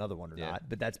needs another one or not.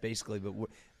 But that's basically,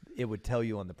 it would tell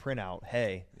you on the printout,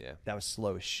 hey, that was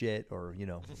slow as shit, or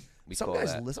some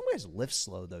guys lift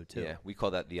slow though too. Yeah, we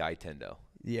call that the I-tendo.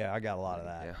 Yeah, I got a lot of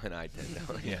that. Yeah, an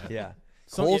I-tendo. Yeah. Yeah.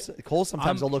 So, Cole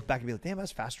sometimes will look back and be like, damn,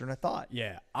 that's faster than I thought.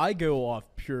 Yeah, I go off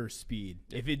pure speed.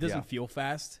 If it doesn't feel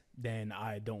fast, then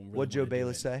I don't really What'd Joe wanna do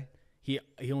Bayless it. say?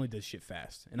 He only does shit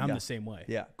fast, and I'm the same way.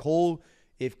 Yeah.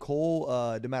 If Cole,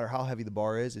 no matter how heavy the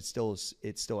bar is, it still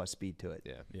has speed to it.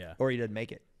 Yeah. Or he doesn't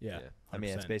make it. Yeah. I mean,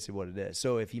 that's 100%. basically what it is.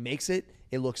 So if he makes it,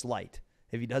 it looks light.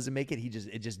 If he doesn't make it,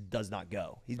 it just does not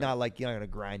go. He's not like, you're not going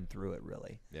to grind through it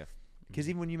really. Yeah. Because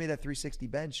even when you made that 360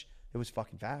 bench, it was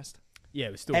fucking fast. Yeah,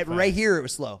 it was still Right fast. here, it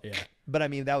was slow. Yeah. But I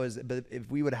mean, but if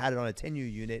we would have had it on a 10U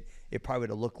unit, it probably would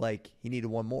have looked like he needed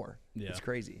one more. Yeah. It's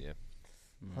crazy. Yeah.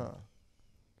 Huh.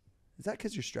 Is that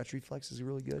because your stretch reflex is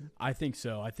really good? I think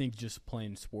so. I think just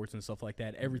playing sports and stuff like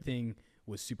that, everything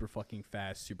was super fucking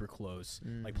fast, super close.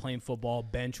 Like playing football,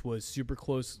 bench was super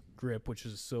close grip, which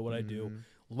is what I do.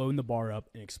 Loading the bar up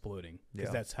and exploding because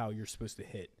Yeah. that's how you're supposed to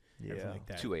hit. Everything Yeah. like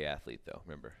that. 2A athlete though.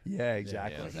 Remember? Yeah,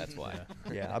 exactly. Yeah, that's why.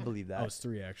 Yeah, I believe that. I was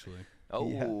 3 actually. Oh.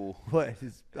 Yeah. What?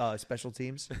 His, special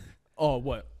teams? Oh,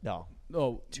 what? No.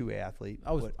 Oh, 2A athlete.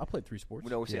 I played 3 sports.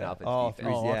 No, we're saying Yeah. offense, Oh, defense.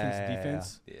 Oh, Yeah, offense, yeah, yeah.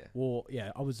 defense. Yeah. Well,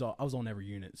 yeah, I was on every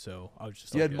unit, so I was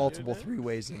just. You like, had yeah. multiple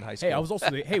 3-ways in high school. Hey, I was also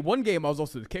one game I was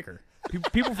also the kicker.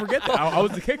 People forget that I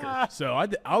was the kicker, so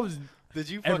I was. Did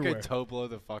you Everywhere. fucking toe blow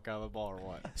the fuck out of the ball or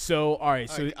what? So all right,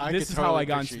 so I this could is how totally I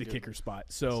got picture into the you doing kicker it. spot.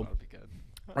 This So ought to be good.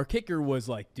 our kicker was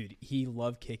like, dude, he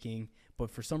loved kicking,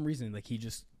 but for some reason, like he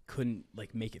just couldn't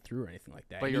like make it through or anything like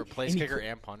that. But And you're a he- place and he kicker cou-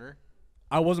 and punter?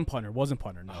 I wasn't punter. No,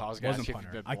 I was gonna wasn't ask you if punter.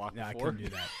 you've been blocked I before. couldn't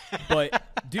do that.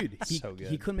 But dude, So good.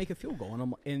 he couldn't make a field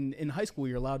goal, and in high school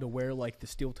you're allowed to wear like the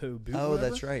steel toe boot. or Oh, whatever.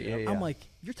 that's right. Yeah, yeah. I'm like,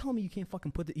 you're telling me you can't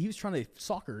fucking put he was trying to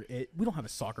soccer. We don't have a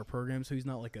soccer program, so he's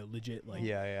not like a legit like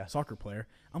Yeah. soccer player.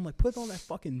 I'm like, put on that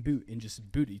fucking boot and just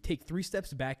boot it. You take 3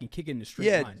 steps back and kick it in a straight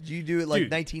Yeah, line. you do it like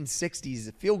Dude.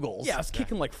 1960s field goals. Yeah, I was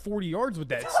kicking like 40 yards with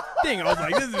that thing. I was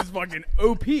like, this is fucking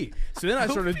OP. So then I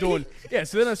started doing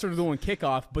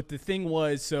kickoff. But the thing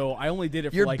was, so I only did it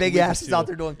for Your like big a week or ass is two. out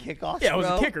there doing kickoffs. Yeah, I was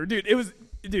bro. a kicker, dude.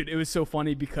 It was so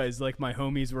funny because like my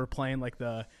homies were playing like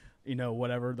the,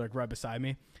 whatever, like right beside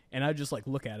me, and I'd just like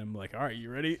look at him like, all right,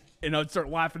 you ready? And I'd start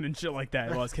laughing and shit like that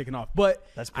while I was kicking off. But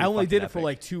That's I pretty only did fucking it for epic.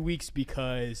 like 2 weeks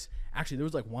because actually there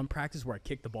was like one practice where I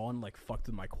kicked the ball and like fucked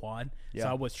with my quad. Yeah.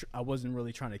 So I wasn't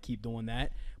really trying to keep doing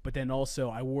that. But then also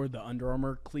I wore the Under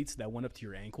Armour cleats that went up to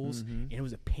your ankles, and it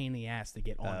was a pain in the ass to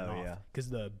get on and Oh, off yeah. because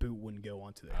the boot wouldn't go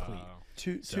onto the cleat.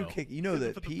 Two So- kick. You know Put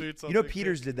that the boots on you know the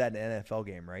Peters kick. did that in an NFL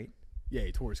game, right? Yeah,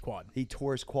 he tore his quad. He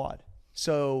tore his quad.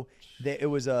 So it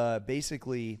was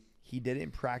basically he did it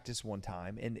in practice one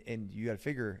time, and you got to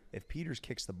figure if Peters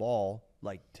kicks the ball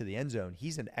like to the end zone,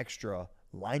 he's an extra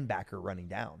linebacker running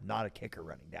down, not a kicker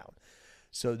running down.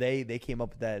 So they came up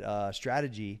with that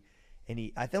strategy,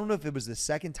 and I don't know if it was the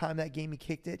second time that game he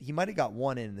kicked it. He might have got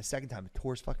one in, and the second time he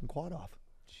tore his fucking quad off.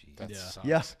 That Yeah. sucks.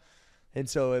 Yeah. And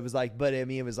so it was like, but I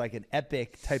mean, it was like an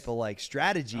epic type of like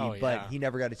strategy, Oh, but yeah. he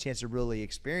never got a chance to really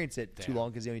experience it too Damn.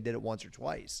 long because he only did it once or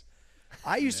twice.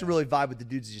 I used to really vibe with the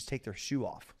dudes that just take their shoe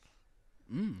off.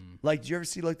 Like, did you ever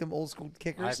see like them old school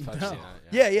kickers? I've No. seen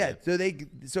that. Yeah.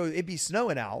 So it'd be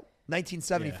snowing out,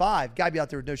 1975. Guy be out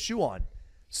there with no shoe on,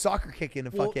 soccer kicking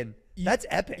and Well, fucking. you- That's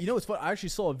epic. You know what's funny? I actually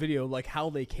saw a video like how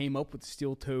they came up with the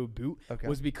steel toe boot Okay.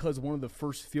 was because one of the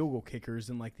first field goal kickers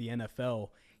in like the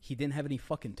NFL, he didn't have any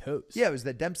fucking toes. yeah, it was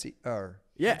that Dempsey or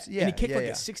Yeah. Dempsey- And he kicked like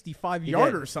yeah. a 65 He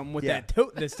yarder did. or something with Yeah.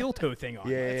 the steel toe thing on.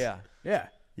 Yeah.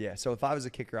 Yeah. So if I was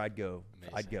a kicker, I'd go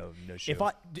no shoe.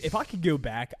 If I could go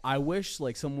back, I wish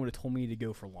like someone would have told me to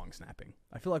go for long snapping.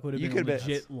 I feel like would have You been a could have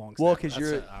legit long well,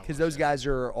 snapper. because those guys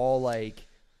are all like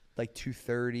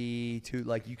 230,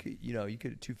 like you could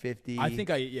 250. I think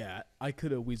I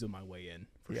could have weaseled my way in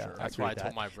for Yeah, sure. That's agree why I with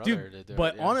told that. my brother Dude, to do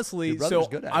but it. Yeah. honestly, Your brother's so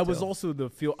good at it, I was too. also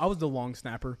I was the long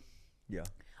snapper. Yeah.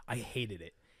 I hated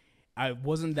it. I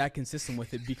wasn't that consistent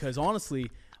with it because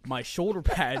honestly, my shoulder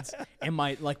pads and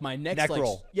my neck's Neck like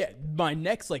roll. my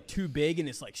neck's like too big and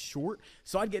it's like short.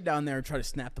 So I'd get down there and try to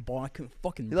snap the ball. And I couldn't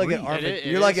fucking You're like breathe. an It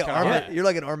you're like is an kinda- you're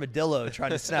like an armadillo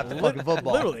trying to snap the fucking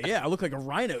football. Literally, yeah. I look like a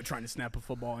rhino trying to snap a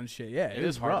football and shit. Yeah, It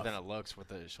was is harder rough. than it looks with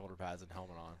the shoulder pads and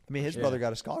helmet on. I mean, his Yeah. brother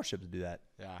got a scholarship to do that.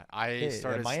 Yeah, I at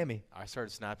started Miami. I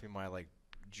started snapping my like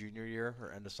junior year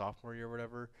or end of sophomore year or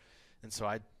whatever, and so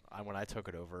I when I took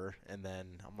it over, and then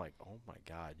I'm like, oh my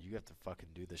god, you have to fucking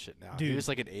do this shit now. Dude, he was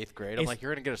like in 8th grade. I'm it's- like,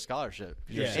 you're gonna get a scholarship.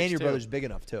 Yeah. And your 6'2". brother's big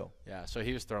enough too. Yeah, so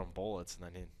he was throwing bullets, and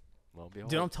then he, lo and behold,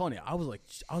 Dude, I'm telling you, I was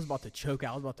about to choke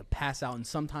out. I was about to pass out, and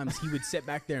sometimes he would sit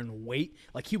back there and wait.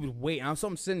 Like he would wait, and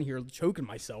I'm sitting here choking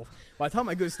myself. By the time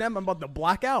I go to snap, I'm about to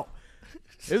black out.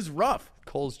 It was rough.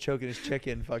 Cole's choking his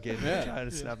chicken, fucking trying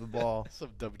to snap the ball. some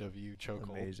WWE chokehold.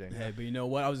 Amazing. Hey, but you know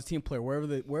what? I was a team player. Wherever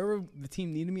the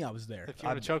team needed me, I was there. If you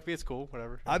want to choke me, it's cool.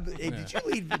 Whatever. Hey,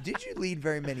 did you lead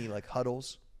very many like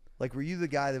huddles? Like, were you the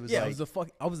guy that was Yeah, like?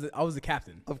 I was the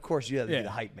captain. Of course, you had to be Yeah. the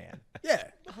hype man. Yeah,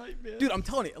 dude, I'm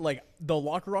telling you, like the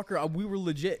locker, we were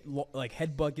legit like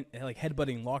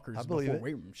headbutting lockers I before believe it.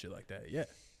 weight room shit like that. Yeah.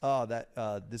 Oh,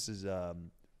 this is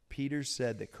Peter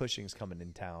said that Cushing's coming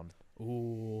in town,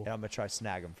 Ooh. and I'm gonna try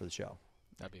snag him for the show.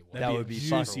 That'd be That would be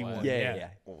fun. juicy one. Yeah.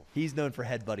 He's known for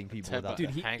headbutting people. Headbutt. Without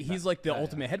Dude, that. he's like the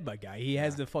ultimate headbutt guy. He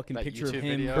has the fucking That picture of YouTube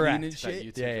him video. running Correct. and That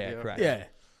shit. YouTube Yeah, video. correct. Yeah.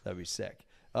 That'd be sick.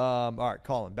 All right,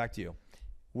 Colin, back to you.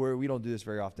 We don't do this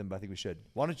very often, but I think we should.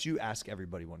 Why don't you ask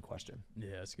everybody one question?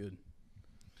 Yeah, that's good.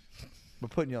 We're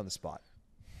putting you on the spot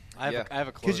I have a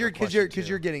because closer you're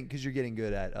question, getting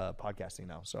good at podcasting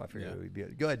now. So I figured Yeah. it would be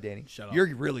good. Go ahead, Danny. Shut up.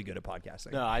 You're really good at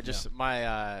podcasting. No, I just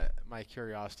my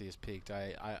curiosity is piqued.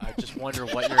 I just wonder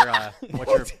what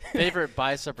your favorite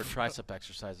bicep or tricep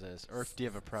exercise is, or do you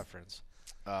have a preference?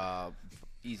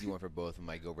 Easy one for both of them.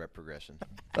 I go rep progression.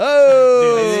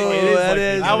 Oh, It is that like-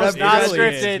 is That was rep not really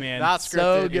progression. is, scripted. man. Not So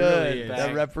scripted. It good. really is.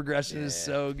 That rep progression is Yeah.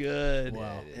 so good. Wow.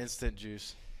 Yeah, it is. Instant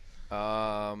juice.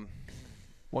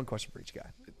 One question for each guy.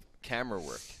 Camera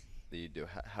work that you do.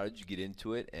 How did you get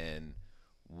into it, and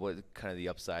what kind of the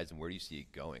upsides, and where do you see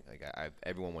it going? Like,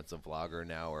 everyone wants a vlogger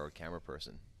now or a camera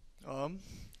person.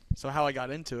 So how I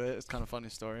got into it, it's kind of a funny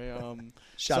story.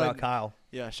 Shout so out Kyle.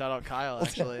 Yeah, shout out Kyle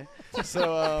actually.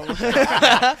 So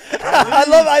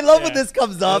I love when this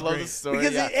comes up love this story,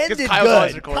 because yeah. it ended 'Cause Kyle's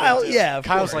always good. recording Kyle, too. yeah, of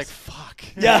Kyle's course. like, fuck.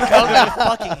 yeah. Kyle's gonna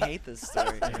fucking hate this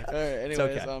story. All right, anyways,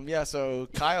 okay. yeah, so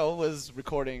Kyle was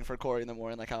recording for Cory in the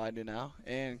morning, like how I do now,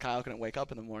 and Kyle couldn't wake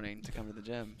up in the morning to come to the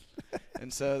gym.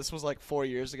 And so this was like 4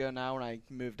 years ago now when I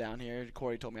moved down here.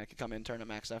 Cory told me I could come intern at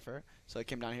Max Effort, so I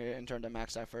came down here, interned at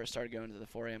Max Effort, started going to the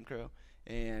 4 a.m. crew,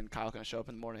 and Kyle couldn't show up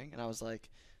in the morning, and I was like,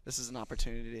 this is an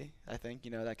opportunity. I think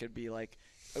that could be like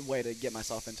a way to get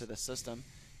myself into the system.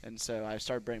 And so I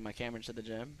started bringing my camera into the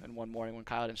gym, and one morning when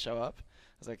Kyle didn't show up, I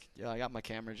was like, yeah, I got my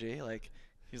camera, G. Like,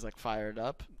 he's like fired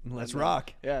up. Let's And then-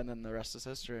 rock. Yeah, and then the rest is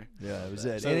history. Yeah, that was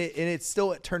it. So- And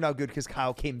it turned out good because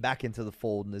Kyle came back into the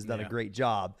fold and has done a Yeah. great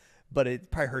job. But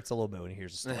it probably hurts a little bit when he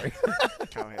hears the story.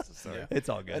 Kyle hates the story. Yeah. It's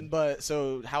all good. But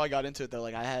so how I got into it though,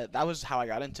 like that was how I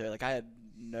got into it. Like I had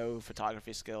no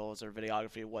photography skills or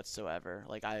videography whatsoever.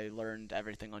 Like I learned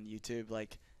everything on YouTube.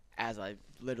 Like as I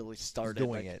literally started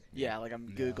doing like, it. Yeah, like I'm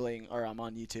googling or I'm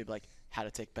on YouTube like how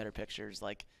to take better pictures,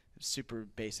 like super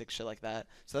basic shit like that.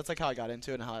 So that's like how I got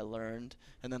into it and how I learned.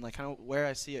 And then like kind of where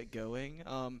I see it going.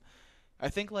 I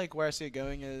think like where I see it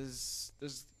going is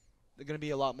there's going to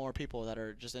be a lot more people that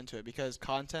are just into it because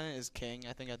content is king.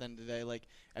 I think at the end of the day, like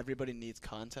everybody needs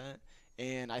content.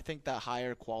 And I think that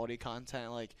higher quality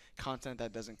content, like content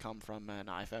that doesn't come from an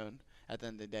iPhone at the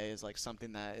end of the day is like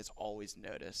something that is always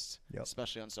noticed,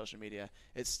 especially on social media.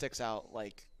 It sticks out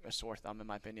like a sore thumb in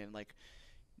my opinion. Like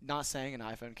not saying an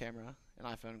iPhone camera, an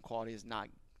iPhone quality is not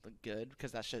good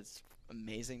because that shit's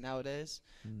amazing nowadays.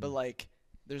 But like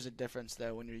there's a difference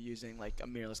though when you're using like a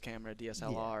mirrorless camera,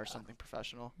 DSLR or something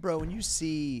professional. Bro, when you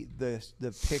see the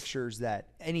pictures that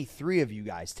any three of you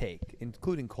guys take,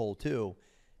 including Cole too,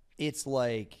 it's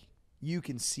like you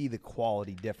can see the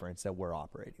quality difference that we're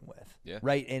operating with. Yeah.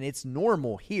 Right? And it's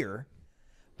normal here,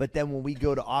 but then when we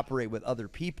go to operate with other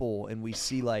people and we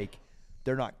see like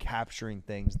they're not capturing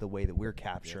things the way that we're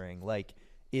capturing, like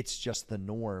it's just the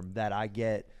norm that I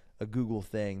get a Google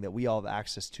thing that we all have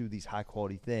access to these high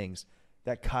quality things.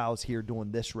 That Kyle's here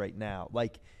doing this right now.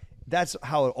 Like, that's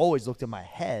how it always looked in my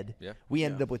head. Yeah. We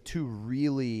ended up with two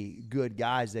really good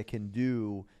guys that can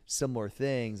do similar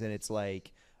things. And it's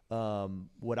like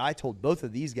what I told both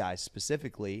of these guys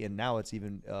specifically, and now it's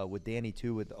even with Danny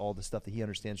too, with all the stuff that he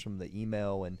understands from the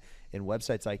email and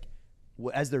websites, like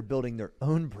as they're building their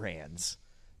own brands,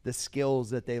 the skills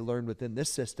that they learned within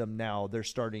this system now they're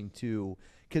starting to –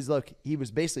 because, look, he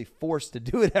was basically forced to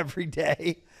do it every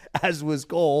day, as was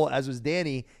Cole, as was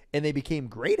Danny, and they became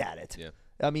great at it. Yeah.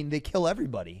 I mean, they kill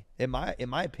everybody, in my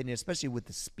opinion, especially with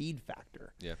the speed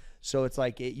factor. Yeah. So it's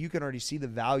like you can already see the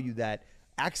value that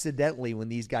accidentally when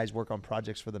these guys work on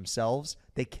projects for themselves,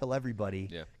 they kill everybody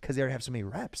because they already have so many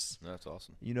reps. No, that's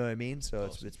awesome. You know what I mean? So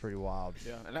it's pretty wild.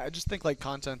 Yeah, and I just think like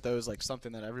content though is like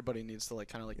something that everybody needs to like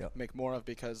kind of like make more of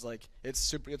because like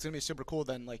it's gonna be super cool.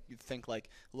 Then like you think like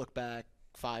look back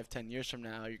 5-10 years from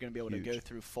now, you're gonna be able to go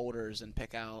through folders and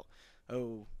pick out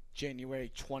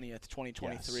January 20th,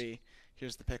 2023. Yes.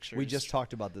 Here's the pictures. We just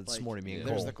talked about this morning. Me and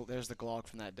Cole. There's the log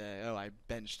from that day. Oh, I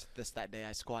benched this that day.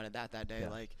 I squatted that day. Yeah.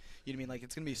 Like, you know what I mean? Like,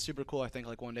 it's gonna be super cool. I think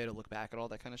like one day to look back at all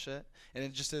that kind of shit. And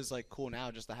it just is like cool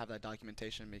now just to have that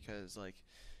documentation because like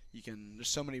you can.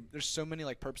 There's so many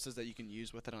like purposes that you can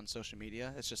use with it on social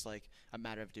media. It's just like a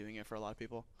matter of doing it for a lot of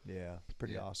people. Yeah, it's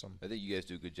pretty awesome. I think you guys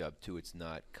do a good job too. It's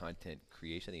not content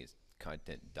creation. I think it's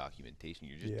content documentation.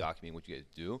 You're just documenting what you guys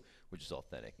do, which is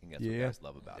authentic, and that's what guys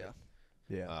love about it.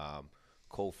 Yeah.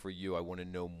 Cole, for you, I want to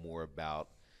know more about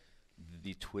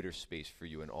the Twitter space for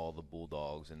you and all the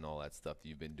Bulldogs and all that stuff that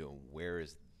you've been doing. Where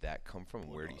does that come from?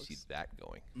 And where do you see that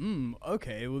going?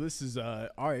 Okay. Well, this is all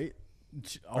right.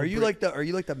 Are you like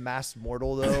the masked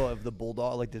mortal though of the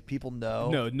bulldog? Like, do people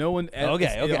know? No one.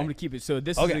 Okay. I'm gonna keep it. So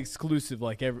this is exclusive.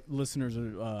 Like listeners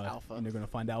are Alpha. gonna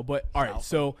find out. But all right,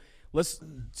 so let's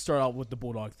start out with the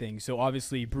bulldog thing. So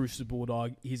obviously Bruce is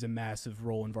bulldog. He's a massive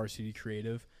role in Varsity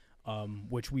Creative,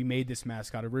 which we made this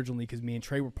mascot originally because me and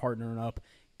Trey were partnering up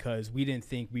because we didn't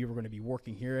think we were going to be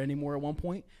working here anymore at one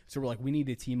point. So we're like, we need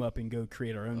to team up and go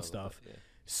create our own stuff. Yeah.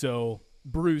 So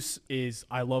Bruce is,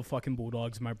 I love fucking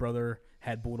bulldogs. My brother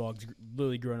had bulldogs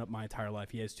literally growing up my entire life.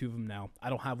 He has 2 of them now. I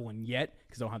don't have one yet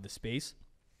because I don't have the space.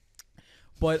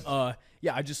 But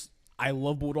yeah, I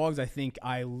love bulldogs. I think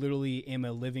I literally am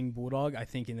a living bulldog. I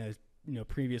think in a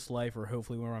previous life, or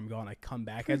hopefully whenever I'm gone, I come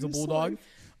back as a bulldog.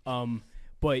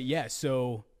 But yeah,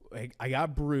 so I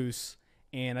got Bruce,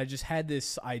 and I just had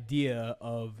this idea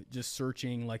of just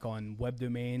searching like on web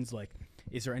domains, like,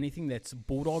 is there anything that's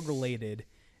bulldog related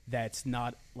that's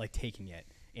not like taken yet?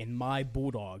 And my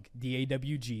bulldog,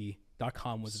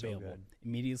 DAWG.com was available. Good.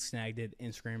 Immediately snagged it.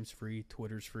 Instagram's free,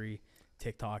 Twitter's free,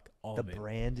 TikTok, all of it. The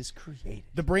brand is created.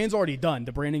 The brand's already done.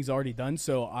 The branding's already done.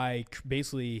 So I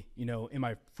basically, in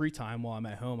my free time while I'm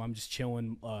at home, I'm just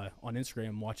chilling on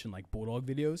Instagram watching like bulldog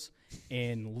videos,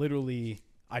 and literally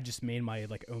I just made my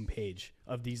like own page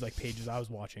of these like pages I was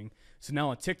watching. So now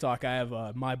on TikTok I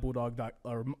have my bulldog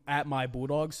or at my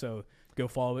bulldog. So go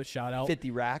follow it. Shout out.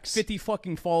 50 racks. 50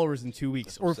 fucking followers in 2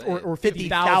 weeks, or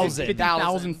 50,000.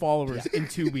 50,000 followers in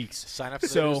 2 weeks. Sign up for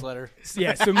the newsletter.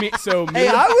 Yeah. So me. Hey,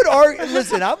 I would argue.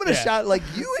 Listen, I'm gonna shout like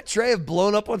you and Trey have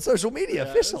blown up on social media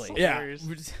officially. Yeah.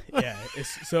 Yeah.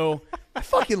 So I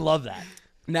fucking love that.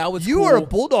 now it's You cool. are a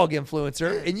bulldog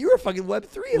influencer, and you are a fucking Web3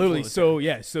 influencer. Literally. So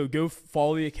yeah. So go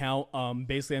follow the account.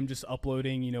 Basically, I'm just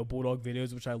uploading bulldog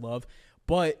videos, which I love.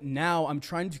 But now I'm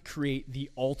trying to create the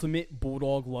ultimate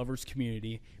bulldog lovers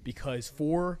community, because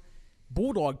for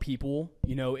bulldog people,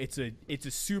 it's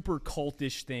a super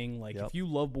cultish thing. Like if you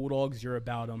love bulldogs, you're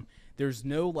about them. There's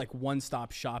no like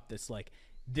one-stop shop that's like,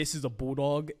 this is a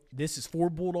bulldog. This is for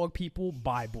bulldog people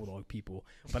by bulldog people.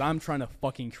 But I'm trying to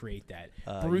fucking create that.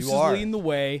 Bruce is leading the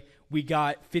way. We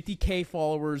got 50K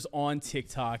followers on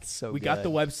TikTok. So we got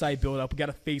the website built up. We got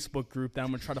a Facebook group that I'm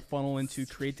going to try to funnel into,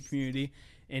 create the community.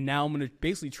 And now I'm going to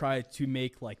basically try to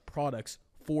make like products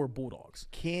for bulldogs.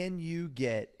 Can you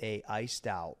get a iced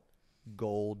out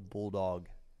gold bulldog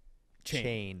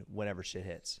chain whenever shit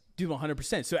hits? Dude,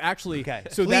 100%. So actually, Okay.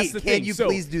 so Please, that's the thing. Can you So,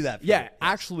 please do that for yeah, me?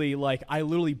 actually, like I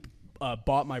literally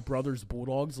bought my brother's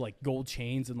bulldogs like gold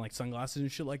chains and like sunglasses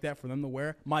and shit like that for them to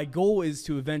wear. My goal is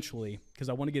to eventually, because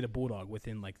I want to get a bulldog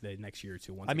within like the next year or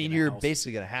two. Once I I mean, get a you're house.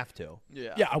 basically gonna have to.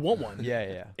 Yeah, I want one.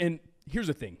 Yeah. And here's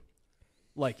the thing.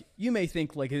 Like, you may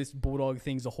think like this bulldog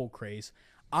thing's a whole craze.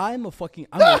 I'm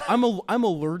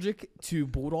allergic to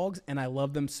bulldogs, and I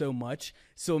love them so much.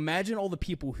 So imagine all the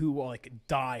people who are like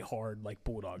die hard like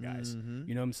bulldog guys,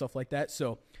 and stuff like that.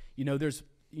 So there's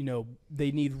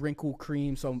they need wrinkle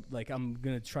cream. So I'm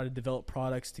gonna try to develop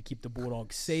products to keep the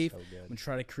bulldogs safe. I'm gonna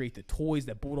try to create the toys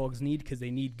that bulldogs need, because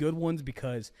they need good ones,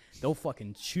 because they'll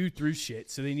fucking chew through shit.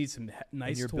 So they need some nice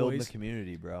And you're toys. building the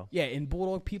community, bro. Yeah, and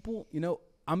bulldog people,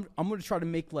 I'm gonna try to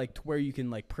make like to where you can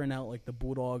like print out like the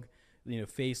bulldog,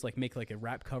 face, like make like a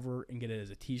wrap cover and get it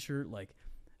as a T-shirt. Like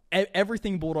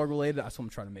everything bulldog related, that's what I'm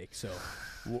trying to make. So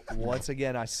Once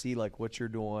again, I see like what you're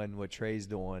doing, what Trey's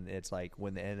doing. It's like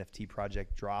when the NFT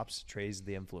project drops, Trey's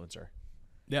the influencer.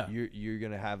 yeah, You're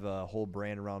gonna have a whole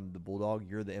brand around the bulldog.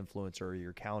 You're the influencer. Or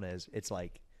your account is. It's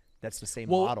like that's the same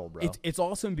model, bro. It's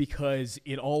awesome because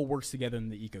it all works together in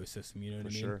the ecosystem. You know what I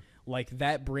mean? sure. Like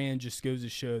that brand just goes to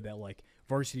show that like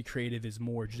Varsity Creative is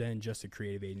more than just a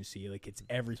creative agency. Like it's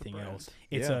everything else.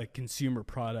 It's Yeah. a consumer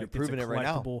product. You're proving it's a it right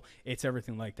now. collectible. It's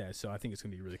everything like that. So I think it's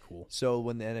gonna be really cool. So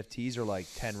when the NFTs are like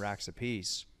 10 racks a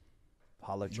piece,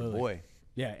 holla at your Literally. boy.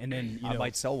 Yeah, and then I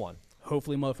might sell one.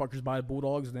 hopefully motherfuckers buy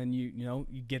bulldogs, and then you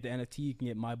get the NFT, you can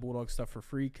get my bulldog stuff for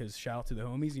free, because shout out to the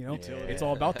homies, it's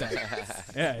all about that.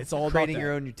 Yeah, it's all Creating about that.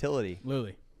 your own utility.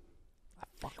 Literally.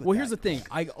 Fuck with Well, here's that. the thing.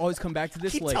 I always come back to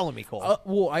this. Keep like, telling me, Cole.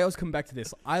 I always come back to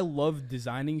this. I love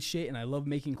designing shit, and I love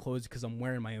making clothes because I'm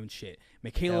wearing my own shit.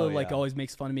 Michaela Hell yeah. always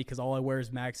makes fun of me because all I wear is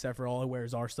MaxEffort, all I wear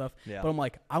is our stuff. Yeah. But I'm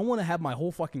like, I want to have my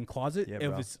whole fucking closet. Yeah, if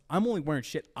bro. I'm only wearing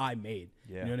shit I made.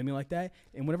 Yeah. You know what I mean, like that.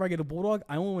 And whenever I get a bulldog,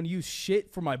 I only want to use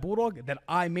shit for my bulldog that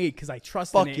I made because I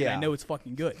trust Fuck in it yeah. and I know it's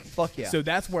fucking good. Fuck yeah. So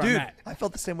that's where Dude, I'm at. I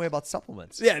felt the same way about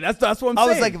supplements. Yeah, that's what I'm I saying.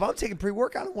 was like, if I'm taking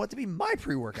pre-workout, I want it to be my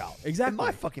pre-workout. Exactly. And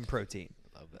my fucking protein.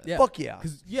 yeah. Fuck yeah.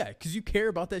 Because you care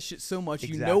about that shit so much.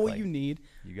 You know what Exactly. you need.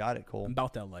 You got it, Cole. I'm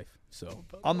about that life. So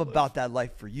I'm about that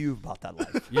life for you, about that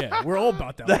life. yeah, we're all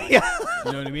about that life. Yeah.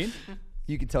 You know what I mean?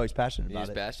 You can tell he's passionate He about is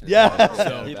it. passionate. Yeah. about it.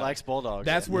 So He likes bulldogs.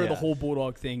 That's where the Yeah. whole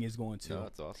bulldog thing is going to. No,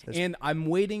 that's awesome. And I'm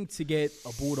waiting to get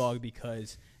a bulldog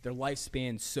because their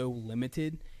lifespan's so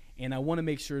limited, and I want to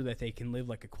make sure that they can live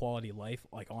like a quality life,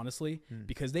 like honestly,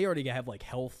 because they already have like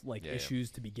health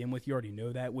issues to begin with. You already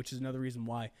know that, which is another reason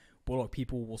why bulldog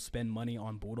people will spend money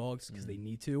on bulldogs because they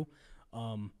need to.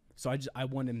 So I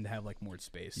want them to have like more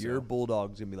space. Your so.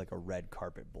 bulldog's gonna be like a red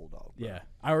carpet bulldog. Bro. Yeah,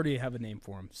 I already have a name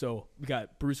for him. So we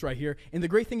got Bruce right here. And the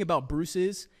great thing about Bruce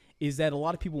is that a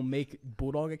lot of people make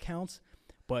bulldog accounts,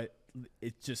 but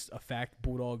it's just a fact.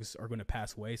 Bulldogs are going to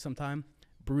pass away sometime.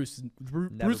 Bruce will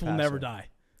pass never away. die.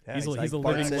 Yeah, he's a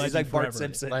Bart living Sim- legend He's like Bart forever.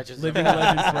 Simpson. Legends. Living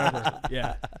legend forever.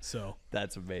 Yeah, so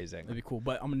That's amazing. that'd be cool.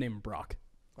 But I'm going to name him Brock.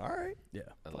 All right. Yeah.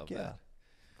 I love Yeah. that.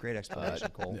 Great explanation,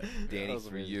 Cole. Danny, was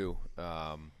for amazing. you,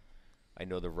 I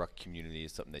know the ruck community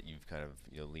is something that you've kind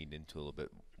of leaned into a little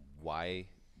bit. Why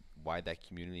that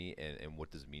community, and what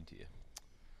does it mean to you?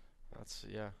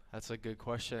 That's a good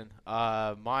question.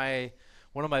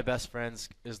 One of my best friends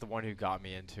is the one who got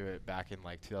me into it back in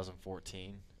like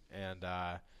 2014,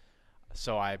 and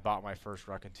so I bought my first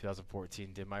ruck in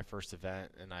 2014, did my first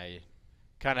event, and I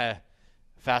kind of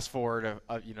fast forward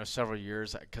several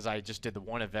years because I just did the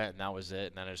one event and that was it,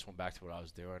 and then I just went back to what I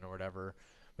was doing or whatever.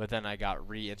 But then I got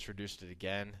reintroduced to it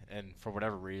again, and for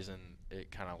whatever reason,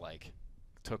 it kind of like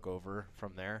took over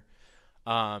from there.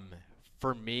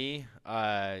 For me,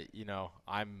 I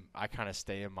kind of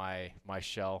stay in my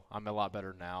shell. I'm a lot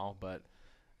better now, but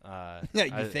Yeah,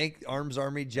 you think Arms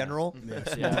Army General?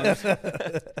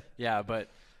 yeah, but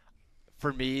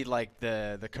for me, like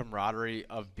the camaraderie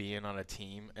of being on a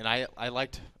team, and I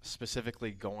liked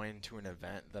specifically going to an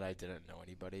event that I didn't know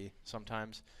anybody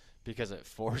sometimes, because it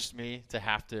forced me to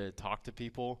have to talk to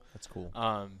people. That's cool.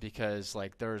 Because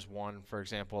like there's one, for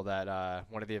example, that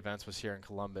one of the events was here in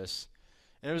Columbus,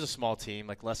 and it was a small team,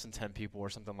 like less than 10 people or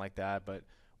something like that. But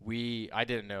I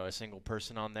didn't know a single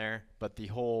person on there, but the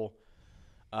whole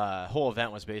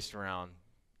event was based around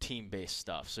team-based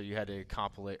stuff. So you had to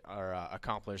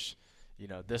accomplish,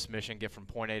 this mission, get from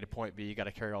point A to point B. You got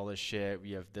to carry all this shit.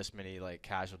 We have this many like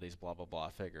casualties, blah blah blah.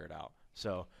 Figure it out.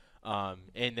 So.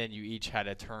 And then you each had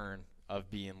a turn of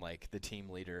being like the team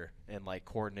leader and like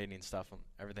coordinating stuff and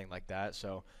everything like that.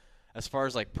 So as far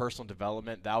as like personal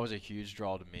development, that was a huge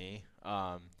draw to me.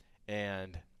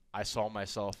 And I saw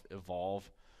myself evolve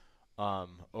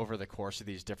over the course of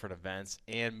these different events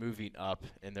and moving up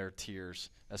in their tiers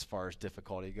as far as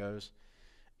difficulty goes.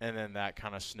 And then that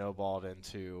kind of snowballed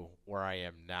into where I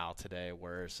am now today,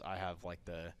 whereas I have like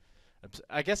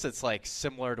I guess it's like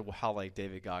similar to how like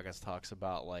David Goggins talks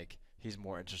about, like he's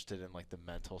more interested in like the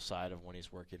mental side of when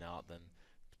he's working out than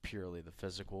purely the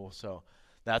physical. So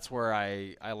that's where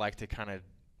I like to kind of,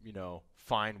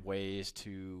 find ways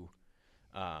to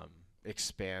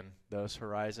expand those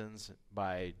horizons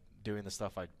by doing the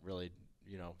stuff I really,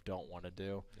 don't want to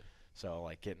do. Yeah. So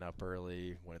like getting up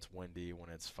early when it's windy, when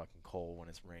it's fucking cold, when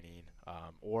it's raining,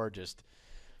 or just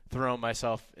throwing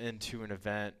myself into an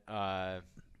event that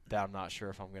I'm not sure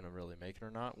if I'm going to really make it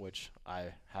or not, which I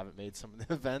haven't made some of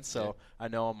the events, so I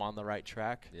know I'm on the right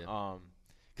track. Yeah.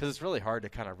 'Cause it's really hard to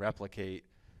kind of replicate,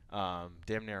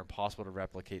 damn near impossible to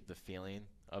replicate the feeling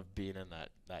of being in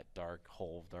that dark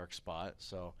hole, dark spot.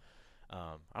 So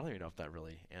I don't even know if that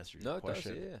really answers your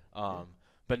question. It does, yeah.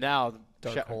 But now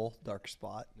Dark hole, dark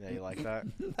spot. Yeah, you like that?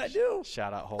 I do.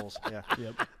 Shout out holes. Yeah.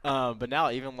 Yep. But now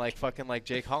even like fucking like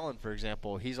Jake Holland, for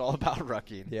example, he's all about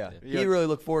rucking. Yeah. You He know, really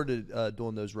looked forward to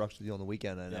doing those rucks with you on the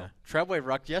weekend, I know. yeah. Trebway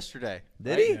rucked yesterday.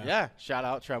 Did right? he? Yeah. Shout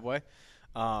out Trebway.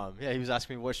 Yeah, he was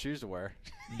asking me what shoes to wear.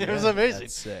 It Yeah, was amazing.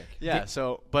 That's sick. Yeah.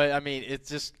 So, but I mean, it's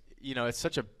just it's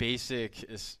such a basic,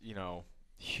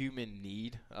 human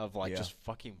need of like just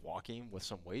fucking walking with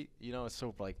some weight. It's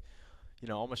so like,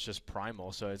 almost just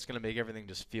primal. So it's gonna make everything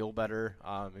just feel better.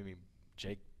 I mean,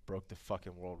 Jake broke the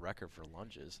fucking world record for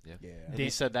lunges. Yeah. And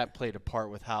he said that played a part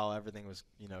with how everything was,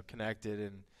 connected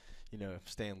and,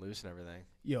 staying loose and everything.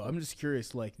 Yo, I'm just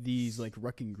curious, like these like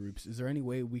rucking groups, is there any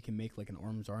way we can make like an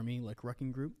Arms Army like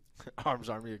rucking group? Arms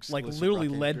Army exclusive. Like literally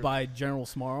rucking led group. by General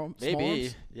Small Maybe.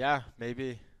 Arms? Yeah,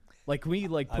 maybe. Like we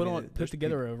like I put mean, put there's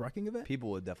together a rucking event?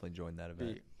 People would definitely join that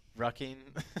event. Be rucking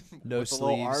No with the little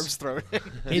sleeves. arms thrown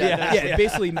in. Yeah,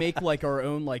 basically make like our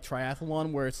own like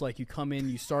triathlon where it's like you come in,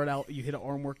 you start out, you hit an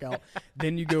arm workout,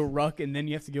 then you go ruck, and then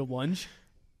you have to go lunge.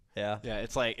 Yeah. Yeah,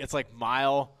 it's like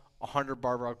mile, 100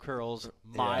 barbell curls,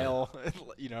 mile,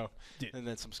 and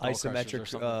then some skull crushers or Isometric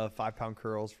something. 5-pound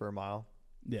curls for a mile.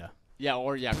 Yeah. Yeah,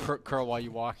 or curl while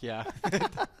you walk. Yeah.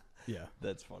 Yeah.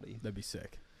 That's funny. That'd be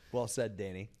sick. Well said,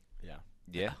 Danny. Yeah.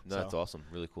 Yeah, no, that's awesome.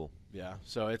 Really cool. Yeah,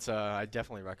 so it's I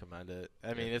definitely recommend it.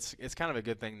 I mean, it's kind of a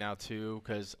good thing now too,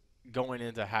 because going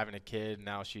into having a kid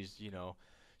now, she's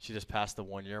she just passed the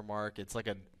 1 year mark. It's like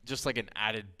just like an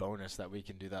added bonus that we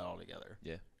can do that all together.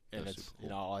 Yeah, and that's it's super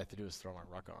cool. all I have to do is throw my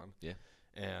ruck on. Yeah,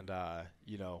 and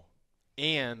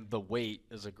and the weight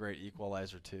is a great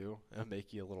equalizer too. It'll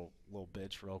make you a little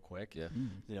bitch real quick. Yeah,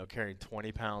 Carrying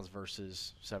 20 pounds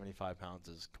versus 75 pounds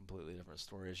is a completely different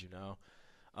story, as you know.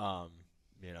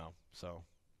 So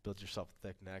build yourself a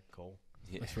thick neck, Cole.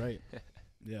 yeah. That's right.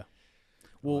 Yeah.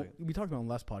 Well, we talked about on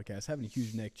the last podcast, having a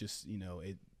huge neck just,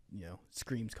 it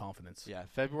screams confidence. Yeah,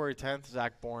 February 10th,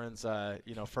 Zach Boren's,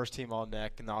 first team all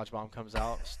neck knowledge bomb comes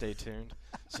out. Stay tuned.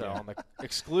 So on the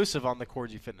exclusive on the Core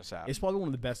G Fitness app. It's probably one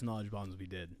of the best knowledge bombs we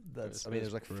did. There's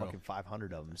like fucking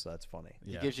 500 of them, so that's funny.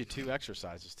 He gives you 2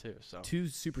 exercises too. So 2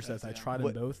 supersets. I tried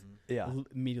them both. Yeah.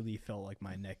 Immediately felt like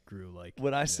my neck grew. Like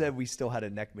when I said we still had a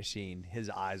neck machine, his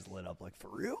eyes lit up like, for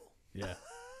real? Yeah.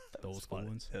 The old school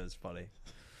ones. It was funny.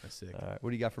 That's sick. All right,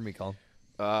 what do you got for me, Colin?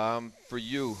 For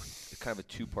you, kind of a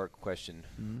 2-part question.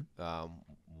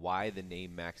 Why the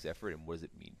name Max Effort, and what does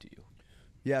it mean to you?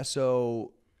 Yeah,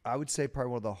 so I would say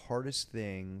probably one of the hardest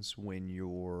things when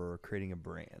you're creating a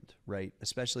brand, right?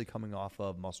 Especially coming off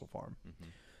of Muscle Farm.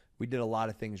 We did a lot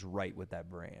of things right with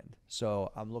that brand.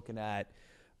 So I'm looking at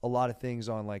a lot of things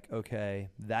on like, okay,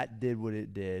 that did what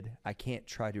it did. I can't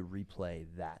try to replay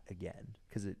that again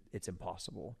because it's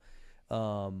impossible.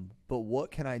 But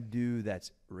what can I do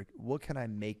what can I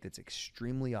make that's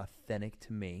extremely authentic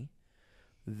to me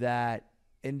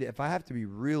and if I have to be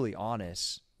really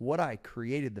honest, what I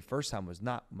created the first time was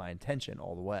not my intention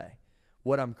all the way.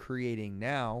 What I'm creating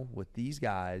now with these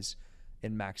guys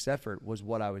in Max Effort was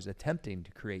what I was attempting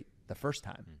to create the first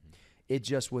time. It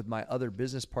just with my other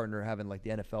business partner having like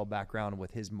the NFL background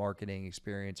with his marketing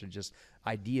experience or just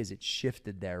ideas, it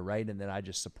shifted there, right? And then I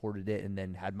just supported it and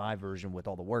then had my version with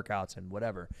all the workouts and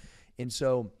whatever. And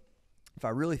so if I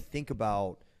really think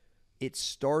about it,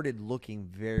 started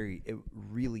looking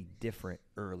really different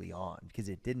early on because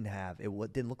it didn't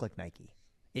look like Nike.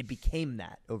 It became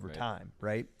that over time,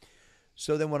 right?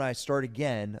 So then when I start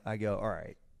again, I go, all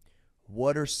right,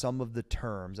 what are some of the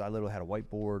terms? I literally had a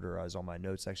whiteboard or I was on my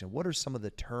notes section. What are some of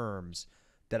the terms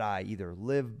that I either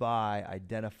live by,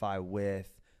 identify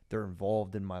with, they're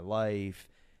involved in my life,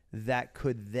 that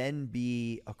could then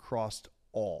be across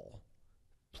all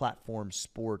platforms,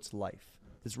 sports, life?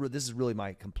 This is really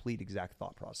my complete exact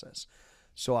thought process.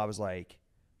 So I was like,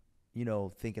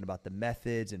 thinking about the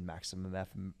methods and max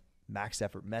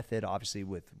effort method, obviously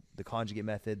with the conjugate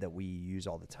method that we use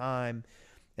all the time.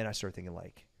 And I started thinking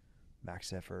like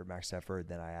max effort.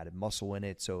 Then I added muscle in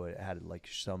it. So it had like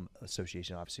some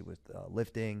association obviously with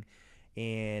lifting,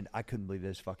 and I couldn't believe it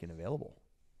was fucking available.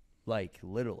 Like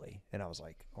literally. And I was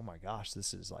like, oh my gosh,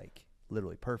 this is like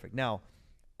literally perfect. Now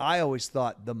I always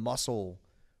thought the muscle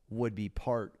would be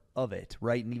part of it,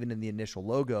 right? And even in the initial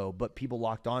logo, but people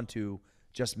locked onto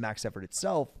just Max Effort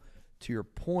itself. To your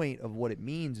point of what it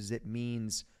means is it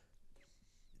means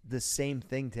the same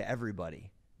thing to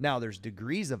everybody. Now there's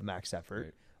degrees of Max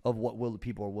Effort of what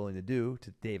people are willing to do,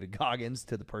 to David Goggins,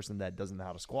 to the person that doesn't know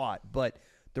how to squat. But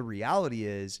the reality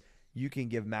is you can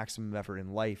give maximum effort in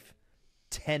life,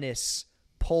 tennis,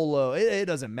 polo, it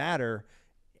doesn't matter.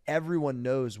 Everyone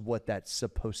knows what that's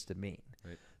supposed to mean.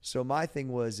 So my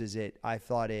thing I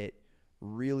thought it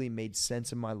really made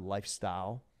sense in my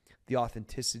lifestyle, the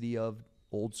authenticity of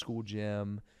old school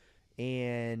gym,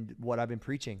 and what I've been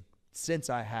preaching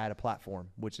since I had a platform,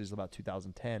 which is about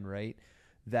 2010, right?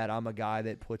 That I'm a guy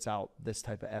that puts out this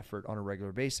type of effort on a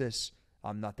regular basis.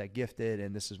 I'm not that gifted,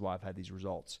 and this is why I've had these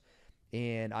results.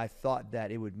 And I thought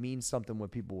that it would mean something when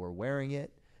people were wearing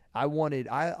it. I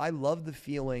love the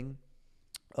feeling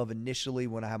of initially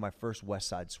when I had my first West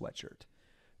Side sweatshirt.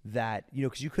 That,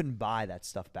 because you couldn't buy that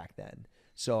stuff back then.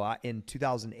 So in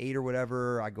 2008 or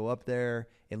whatever, I go up there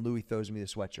and Louis throws me the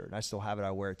sweatshirt. And I still have it. I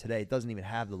wear it today. It doesn't even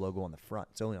have the logo on the front.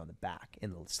 It's only on the back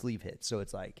and the sleeve hit. So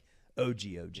it's like OG.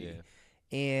 Yeah.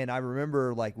 And I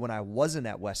remember like when I wasn't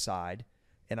at West Side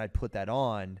and I'd put that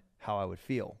on, how I would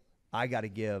feel. I got to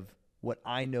give what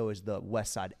I know is the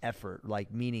West Side effort,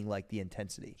 like meaning like the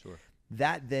intensity. Sure.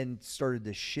 That then started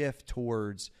to shift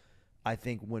towards, I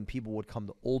think, when people would come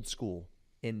to old school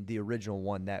in the original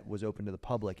one that was open to the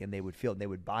public and they would feel it and they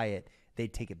would buy it,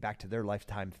 they'd take it back to their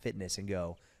lifetime fitness and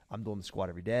go, I'm doing the squat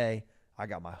every day. I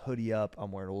got my hoodie up.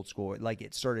 I'm wearing old school. Like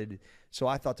it started. So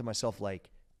I thought to myself,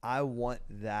 like, I want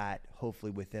that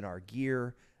hopefully within our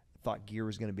gear. I thought gear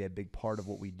was going to be a big part of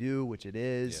what we do, which it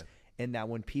is. Yeah. And that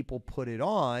when people put it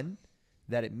on,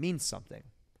 that it means something,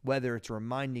 whether it's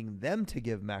reminding them to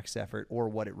give max effort or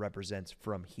what it represents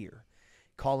from here.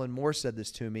 Colin Moore said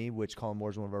this to me, which Colin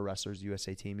Moore is one of our wrestlers,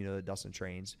 USA team, that Dustin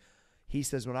trains. He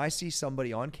says, when I see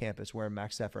somebody on campus wearing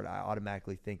Max Effort, I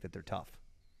automatically think that they're tough.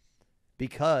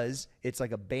 Because it's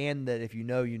like a band that if you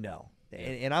know, you know.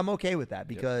 And I'm okay with that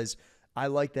because I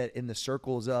like that in the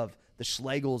circles of the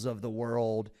Schlegels of the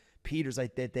world, Peters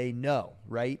like that they know,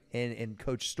 right? And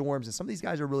Coach Storms and some of these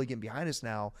guys are really getting behind us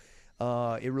now.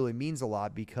 It really means a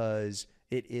lot because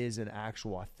it is an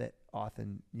actual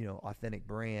authentic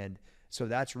brand. So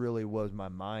that's really was my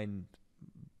mind,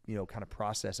 kind of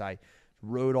process. I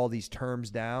wrote all these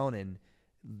terms down, and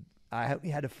we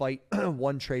had to fight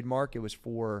one trademark. It was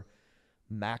for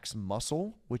Max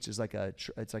Muscle, which is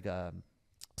it's like a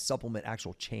supplement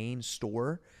actual chain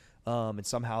store. And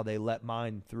somehow they let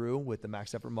mine through with the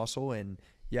Max Effort Muscle. And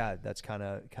yeah, that's kind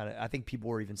of, I think people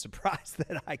were even surprised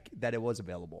that it was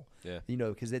available,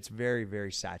 because it's very,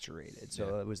 very saturated.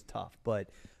 So it was tough, but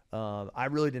I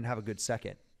really didn't have a good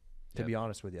second, to be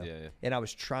honest with you. And I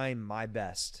was trying my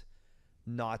best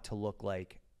not to look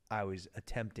like I was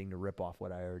attempting to rip off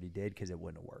what I already did, because it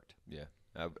wouldn't have worked. Yeah.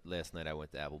 Last night I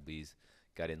went to Applebee's,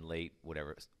 got in late,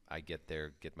 whatever. I get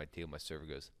there, get my table. My server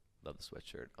goes, love the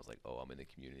sweatshirt. I was like, oh, I'm in the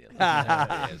community.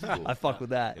 Yeah, it was cool. I fuck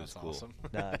with that. It was cool. Awesome.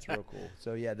 Nah, it's real cool.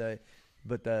 So yeah, the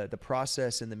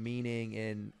process and the meaning,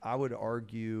 and I would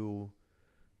argue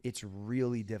it's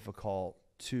really difficult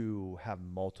to have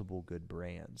multiple good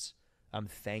brands. I'm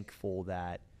thankful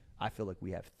that I feel like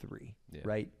we have 3,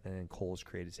 right? And then Cole's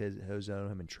created his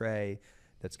own, him and Trey.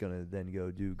 That's going to then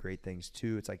go do great things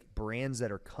too. It's like brands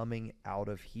that are coming out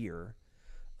of here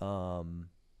are,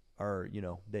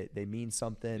 they mean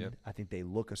something. Yep. I think they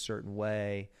look a certain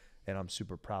way, and I'm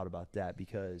super proud about that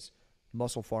because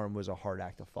Muscle Farm was a hard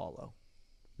act to follow.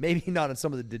 Maybe not on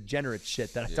some of the degenerate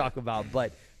shit that I talk about,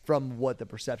 but from what the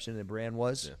perception of the brand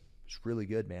was, it's really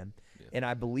good, man. Yeah. And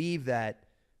I believe that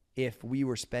if we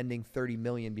were spending $30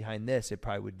 million behind this, it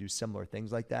probably would do similar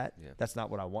things like that. Yeah. That's not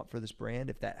what I want for this brand.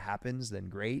 If that happens, then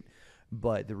great.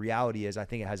 But the reality is I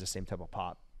think it has the same type of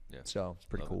pop. Yeah. So it's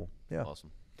pretty cool. Yeah.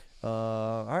 Awesome.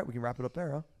 All right, we can wrap it up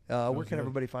there, huh? Where can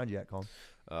everybody find you at, Colin?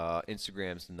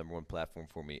 Instagram's the #1 platform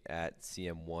for me, at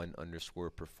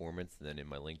CM1_performance. And then in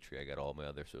my link tree, I got all my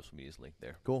other social medias linked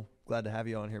there. Cool. Glad to have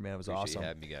you on here, man. It was Appreciate awesome. you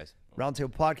having me, guys.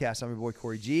 Roundtable Podcast. I'm your boy,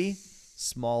 Cory G.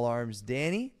 Small Arms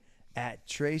Danny. At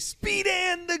Trey Speed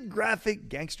and the graphic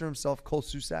gangster himself, Cole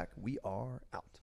Susak. We are out.